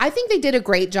I think they did a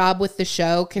great job with the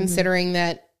show, considering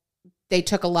that they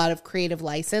took a lot of creative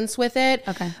license with it.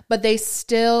 Okay. But they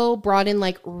still brought in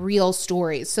like real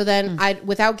stories. So then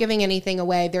without giving anything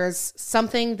away, there's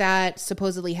something that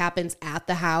supposedly happens at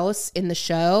the house in the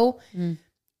show.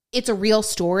 It's a real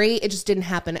story. It just didn't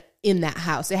happen in that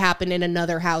house. It happened in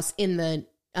another house in the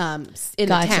the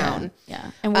town.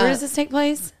 Yeah. And where does this take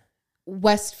place?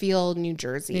 Westfield, New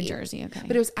Jersey. New Jersey. Okay.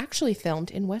 But it was actually filmed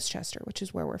in Westchester, which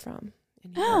is where we're from.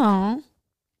 in New York.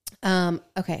 Oh.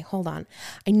 Okay, hold on.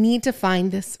 I need to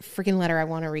find this freaking letter. I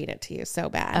want to read it to you so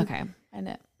bad. Okay. I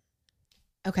know.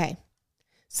 Okay.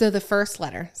 So the first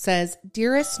letter says,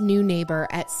 "Dearest new neighbor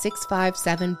at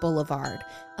 657 Boulevard,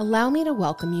 allow me to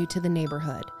welcome you to the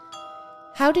neighborhood.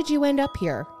 How did you end up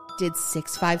here? Did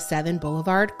 657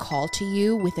 Boulevard call to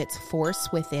you with its force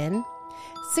within?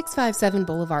 657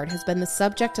 Boulevard has been the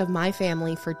subject of my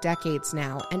family for decades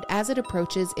now, and as it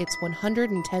approaches its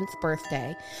 110th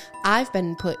birthday, I've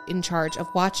been put in charge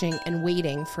of watching and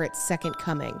waiting for its second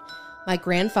coming. My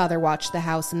grandfather watched the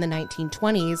house in the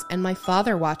 1920s, and my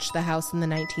father watched the house in the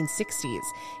 1960s.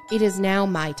 It is now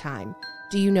my time.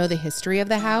 Do you know the history of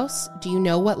the house? Do you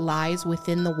know what lies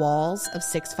within the walls of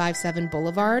 657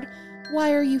 Boulevard?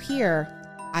 Why are you here?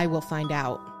 I will find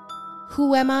out.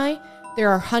 Who am I? There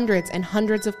are hundreds and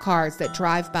hundreds of cars that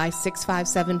drive by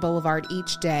 657 Boulevard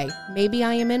each day. Maybe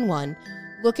I am in one.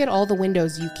 Look at all the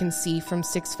windows you can see from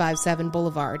 657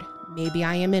 Boulevard. Maybe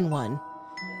I am in one.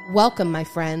 Welcome, my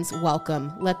friends.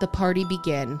 Welcome. Let the party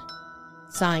begin.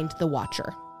 Signed, The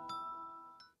Watcher."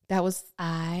 That was...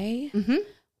 I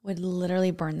would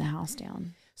literally burn the house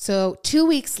down. So 2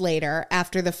 weeks later,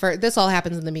 after the first... This all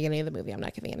happens in the beginning of the movie. I'm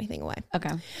not giving anything away.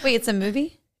 Okay. Wait, it's a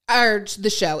movie? Or the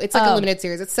show. It's like a limited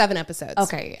series. It's 7 episodes.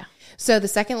 Okay, yeah. So the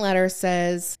second letter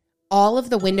says, "All of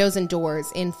the windows and doors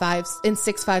in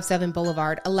 657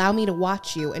 Boulevard allow me to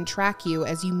watch you and track you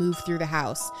as you move through the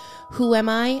house. Who am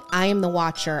I? I am the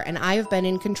Watcher, and I have been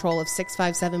in control of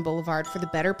 657 Boulevard for the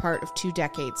better part of 2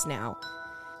 decades now.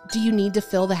 Do you need to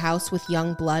fill the house with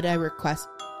young blood? I request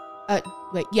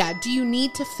Do you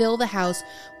need to fill the house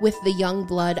with the young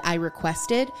blood I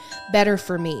requested? Better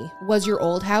for me. Was your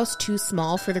old house too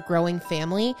small for the growing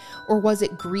family? Or was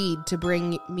it greed to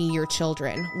bring me your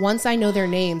children? Once I know their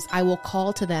names, I will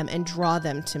call to them and draw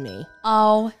them to me.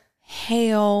 Oh,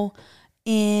 hell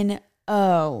in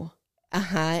O.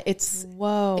 It's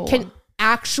Whoa.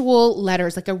 Actual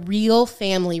letters, like a real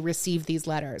family received these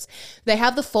letters. They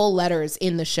have the full letters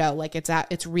in the show. Like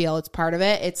it's real. It's part of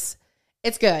it.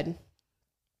 It's good.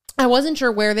 I wasn't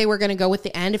sure where they were going to go with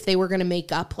the end, if they were going to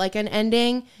make up like an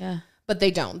ending. Yeah. But they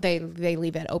don't. They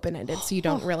leave it open-ended, so you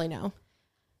don't really know.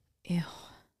 Ew.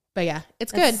 But yeah,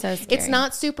 it's That's good. so scary.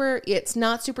 It's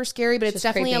not super scary, but it's just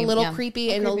definitely creepy. a little Yeah.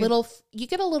 creepy and a little, you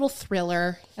get a little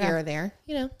thriller here or there.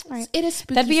 You know, Right. it is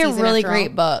spooky. That'd be a season really after all.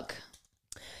 great book.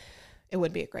 It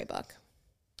would be a great book.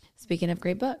 Speaking of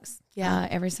great books, Yeah.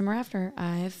 Every Summer After,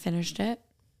 I've finished it.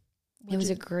 It was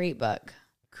a great book.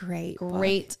 Great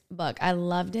book. I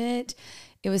loved it.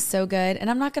 It was so good. And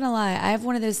I'm not going to lie, I have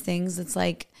one of those things that's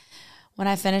like when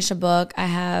I finish a book, I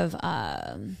have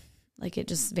like it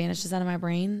just vanishes out of my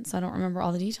brain. So I don't remember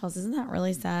all the details. Isn't that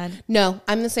really sad? No,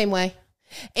 I'm the same way.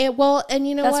 And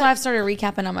you know That's what? why I've started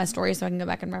recapping on my story so I can go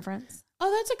back and reference.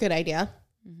 Oh, that's a good idea.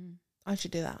 I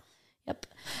should do that. Yep.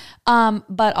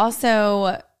 But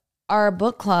also our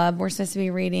book club, we're supposed to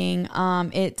be reading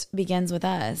It Begins With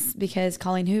Us, because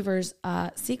Colleen Hoover's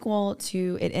sequel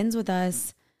to It Ends With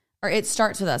Us, or It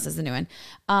Starts With Us is the new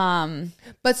one.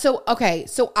 But so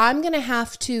I'm going to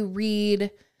have to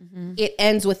read It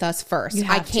Ends With Us first. You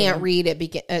I have can't to. read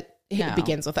It No.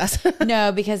 Begins With Us.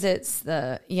 No, because it's you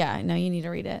need to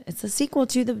read it. It's a sequel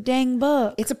to the dang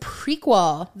book. It's a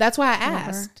prequel. That's why I Whatever.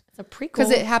 asked. It's a prequel.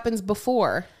 Because it happens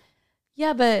before.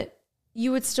 Yeah, but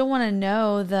you would still want to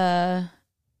know the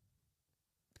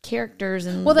characters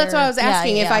and Well, that's their- why I was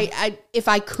asking yeah. if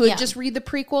I could Yeah. just read the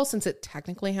prequel, since it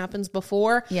technically happens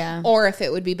before. Yeah. Or if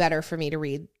it would be better for me to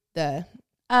read the...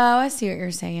 Oh, I see what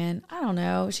you're saying. I don't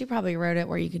know. She probably wrote it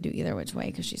where you could do either which way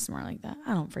because she's smart like that.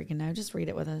 I don't freaking know. Just read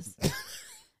it with us.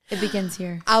 It begins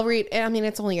here. I'll read... I mean,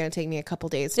 it's only going to take me a couple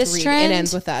days This to read trend- It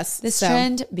Ends With Us. This so,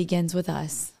 trend begins with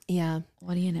us. Yeah.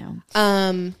 What do you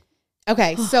know?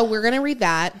 Okay, so we're going to read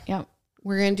that. Yep.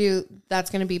 We're going to do... That's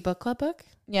going to be book club book?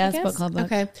 Yeah, I it's book guess? club book.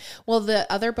 Okay. Well, the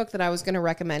other book that I was going to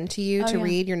recommend to you to yeah.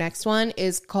 read, your next one,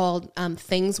 is called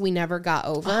Things We Never Got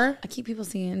Over. I keep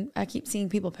seeing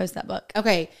people post that book.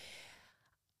 Okay.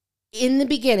 In the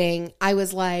beginning, I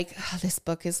was like, oh, this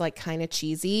book is like kind of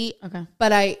cheesy. Okay.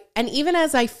 But even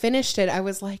as I finished it, I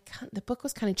was like, God, the book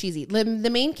was kind of cheesy. The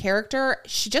main character,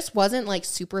 she just wasn't like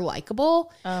super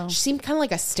likable. Oh. She seemed kind of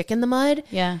like a stick in the mud.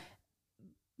 Yeah.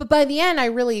 But by the end,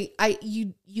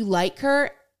 you like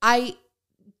her. I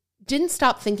didn't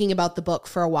stop thinking about the book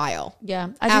for a while. Yeah.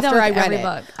 I do After that with I read every it.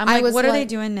 book. I'm I like, was what are they like-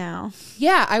 doing now?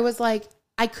 Yeah, I was like,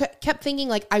 kept thinking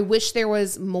like, I wish there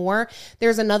was more.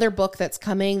 There's another book that's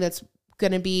coming that's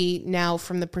going to be now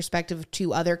from the perspective of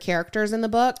two other characters in the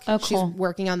book. Oh, cool. She's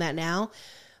working on that now.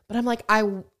 But I'm like,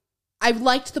 I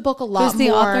liked the book a lot Who's the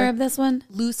more. author of this one?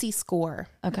 Lucy Score.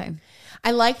 Okay.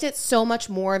 I liked it so much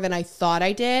more than I thought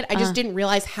I did. I just didn't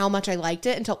realize how much I liked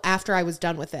it until after I was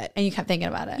done with it. And you kept thinking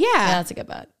about it. Yeah. That's a good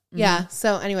book. Yeah.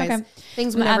 So anyways, Okay.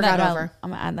 things I'm we gonna never add that got to over. I'm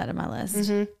going to add that to my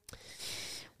list.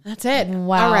 That's it.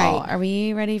 Wow. All right. Are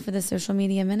we ready for the social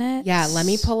media minute? Yeah. Let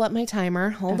me pull up my timer.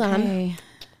 Hold on. Okay.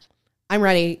 I'm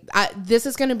ready. This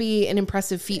is going to be an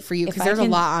impressive feat for you because there's a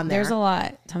lot on there. There's a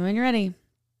lot. Tell me when you're ready.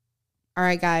 All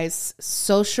right, guys.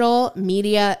 Social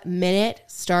media minute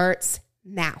starts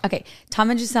now. Okay.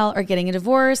 Tom and Giselle are getting a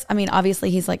divorce. I mean,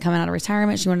 obviously he's like coming out of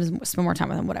retirement. She wanted to spend more time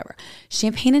with him, whatever.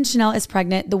 Champagne and Chanel is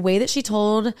pregnant. The way that she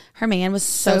told her man was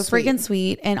so freaking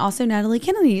sweet. And also Natalie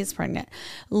Kennedy is pregnant.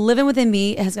 Living with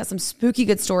MB has got some spooky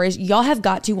good stories. Y'all have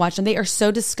got to watch them. They are so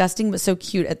disgusting, but so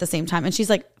cute at the same time. And she's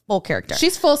like full character.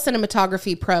 She's full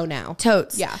cinematography pro now.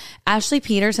 Totes. Yeah. Ashley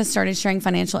Peters has started sharing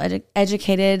financial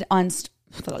education on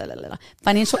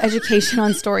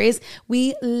stories.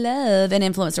 We love an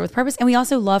influencer with purpose, and we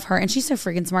also love her, and she's so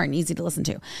freaking smart and easy to listen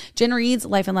to. Jen Reed's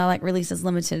Life in Lilac releases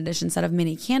limited edition set of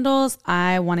mini candles.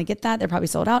 I want to get that. They're probably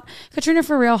sold out. Katrina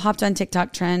For Real hopped on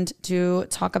TikTok trend to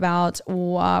talk about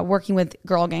working with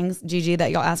girl gangs, Gigi,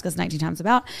 that y'all ask us 19 times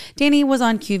about. Danny was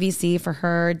on QVC for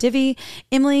her Divi.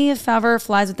 Emily Favre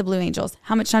flies with the Blue Angels.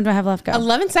 How much time do I have left? Go.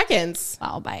 11 seconds.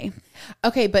 Wow, bye.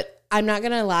 Okay, but I'm not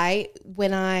going to lie.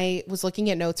 When I was looking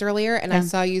at notes earlier and I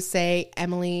saw you say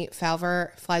Emily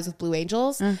Favre flies with Blue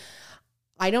Angels,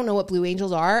 I don't know what Blue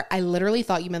Angels are. I literally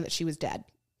thought you meant that she was dead.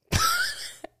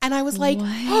 And I was like,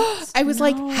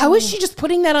 like, how is she just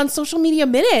putting that on Social Media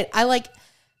Minute? There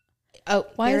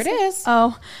it is.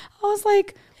 Oh, I was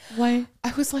like, Why?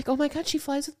 I was like, oh my God, she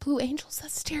flies with Blue Angels.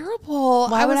 That's terrible.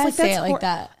 Why would was I like, say that's it like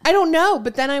that? I don't know.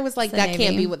 But then I was like, the that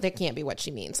can't Navy. be what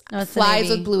she means. No, it's the flies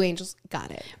Navy. with Blue Angels.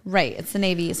 Got it. Right. It's the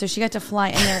Navy. So she got to fly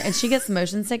in there and she gets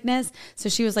motion sickness. So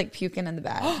she was like puking in the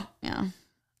bag. Yeah.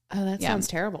 Oh, that Yeah. sounds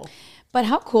terrible. But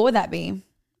how cool would that be?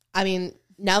 I mean,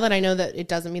 now that I know that it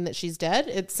doesn't mean that she's dead,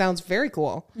 it sounds very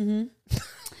cool.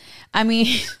 I mean,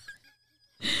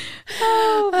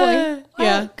 oh boy.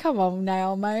 Yeah. Oh, come on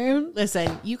now, man.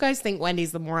 Listen, you guys think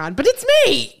Wendy's the moron, but it's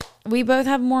me. We both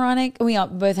have moronic. We all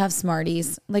both have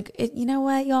smarties. Like, you know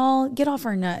what, y'all? Get off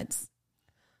our nuts.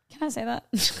 Can I say that?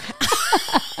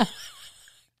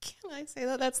 Can I say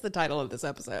that? That's the title of this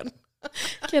episode.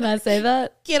 Can I say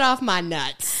that? Get off my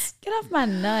nuts. Get off my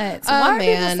nuts. Oh, Why are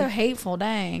man. people so hateful?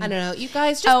 Dang. I don't know. You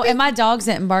guys just And my dogs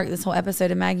didn't bark this whole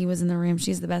episode, and Maggie was in the room.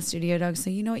 She's the best studio dog.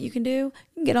 So you know what you can do? You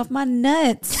can get off my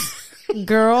nuts,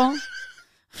 girl.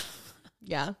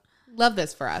 yeah. Love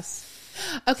this for us.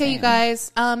 Okay, you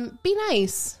guys, be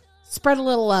nice. Spread a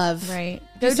little love. Right.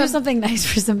 Go do something nice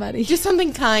for somebody. Do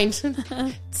something kind.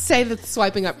 Say that the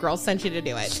swiping up girl sent you to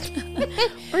do it.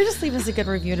 Or just leave us a good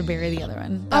review to bury the other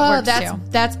one. That works too.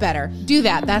 That's better. Do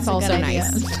that. That's also good idea.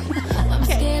 nice. I'm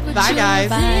scared, but Bye, you're guys.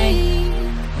 Bye.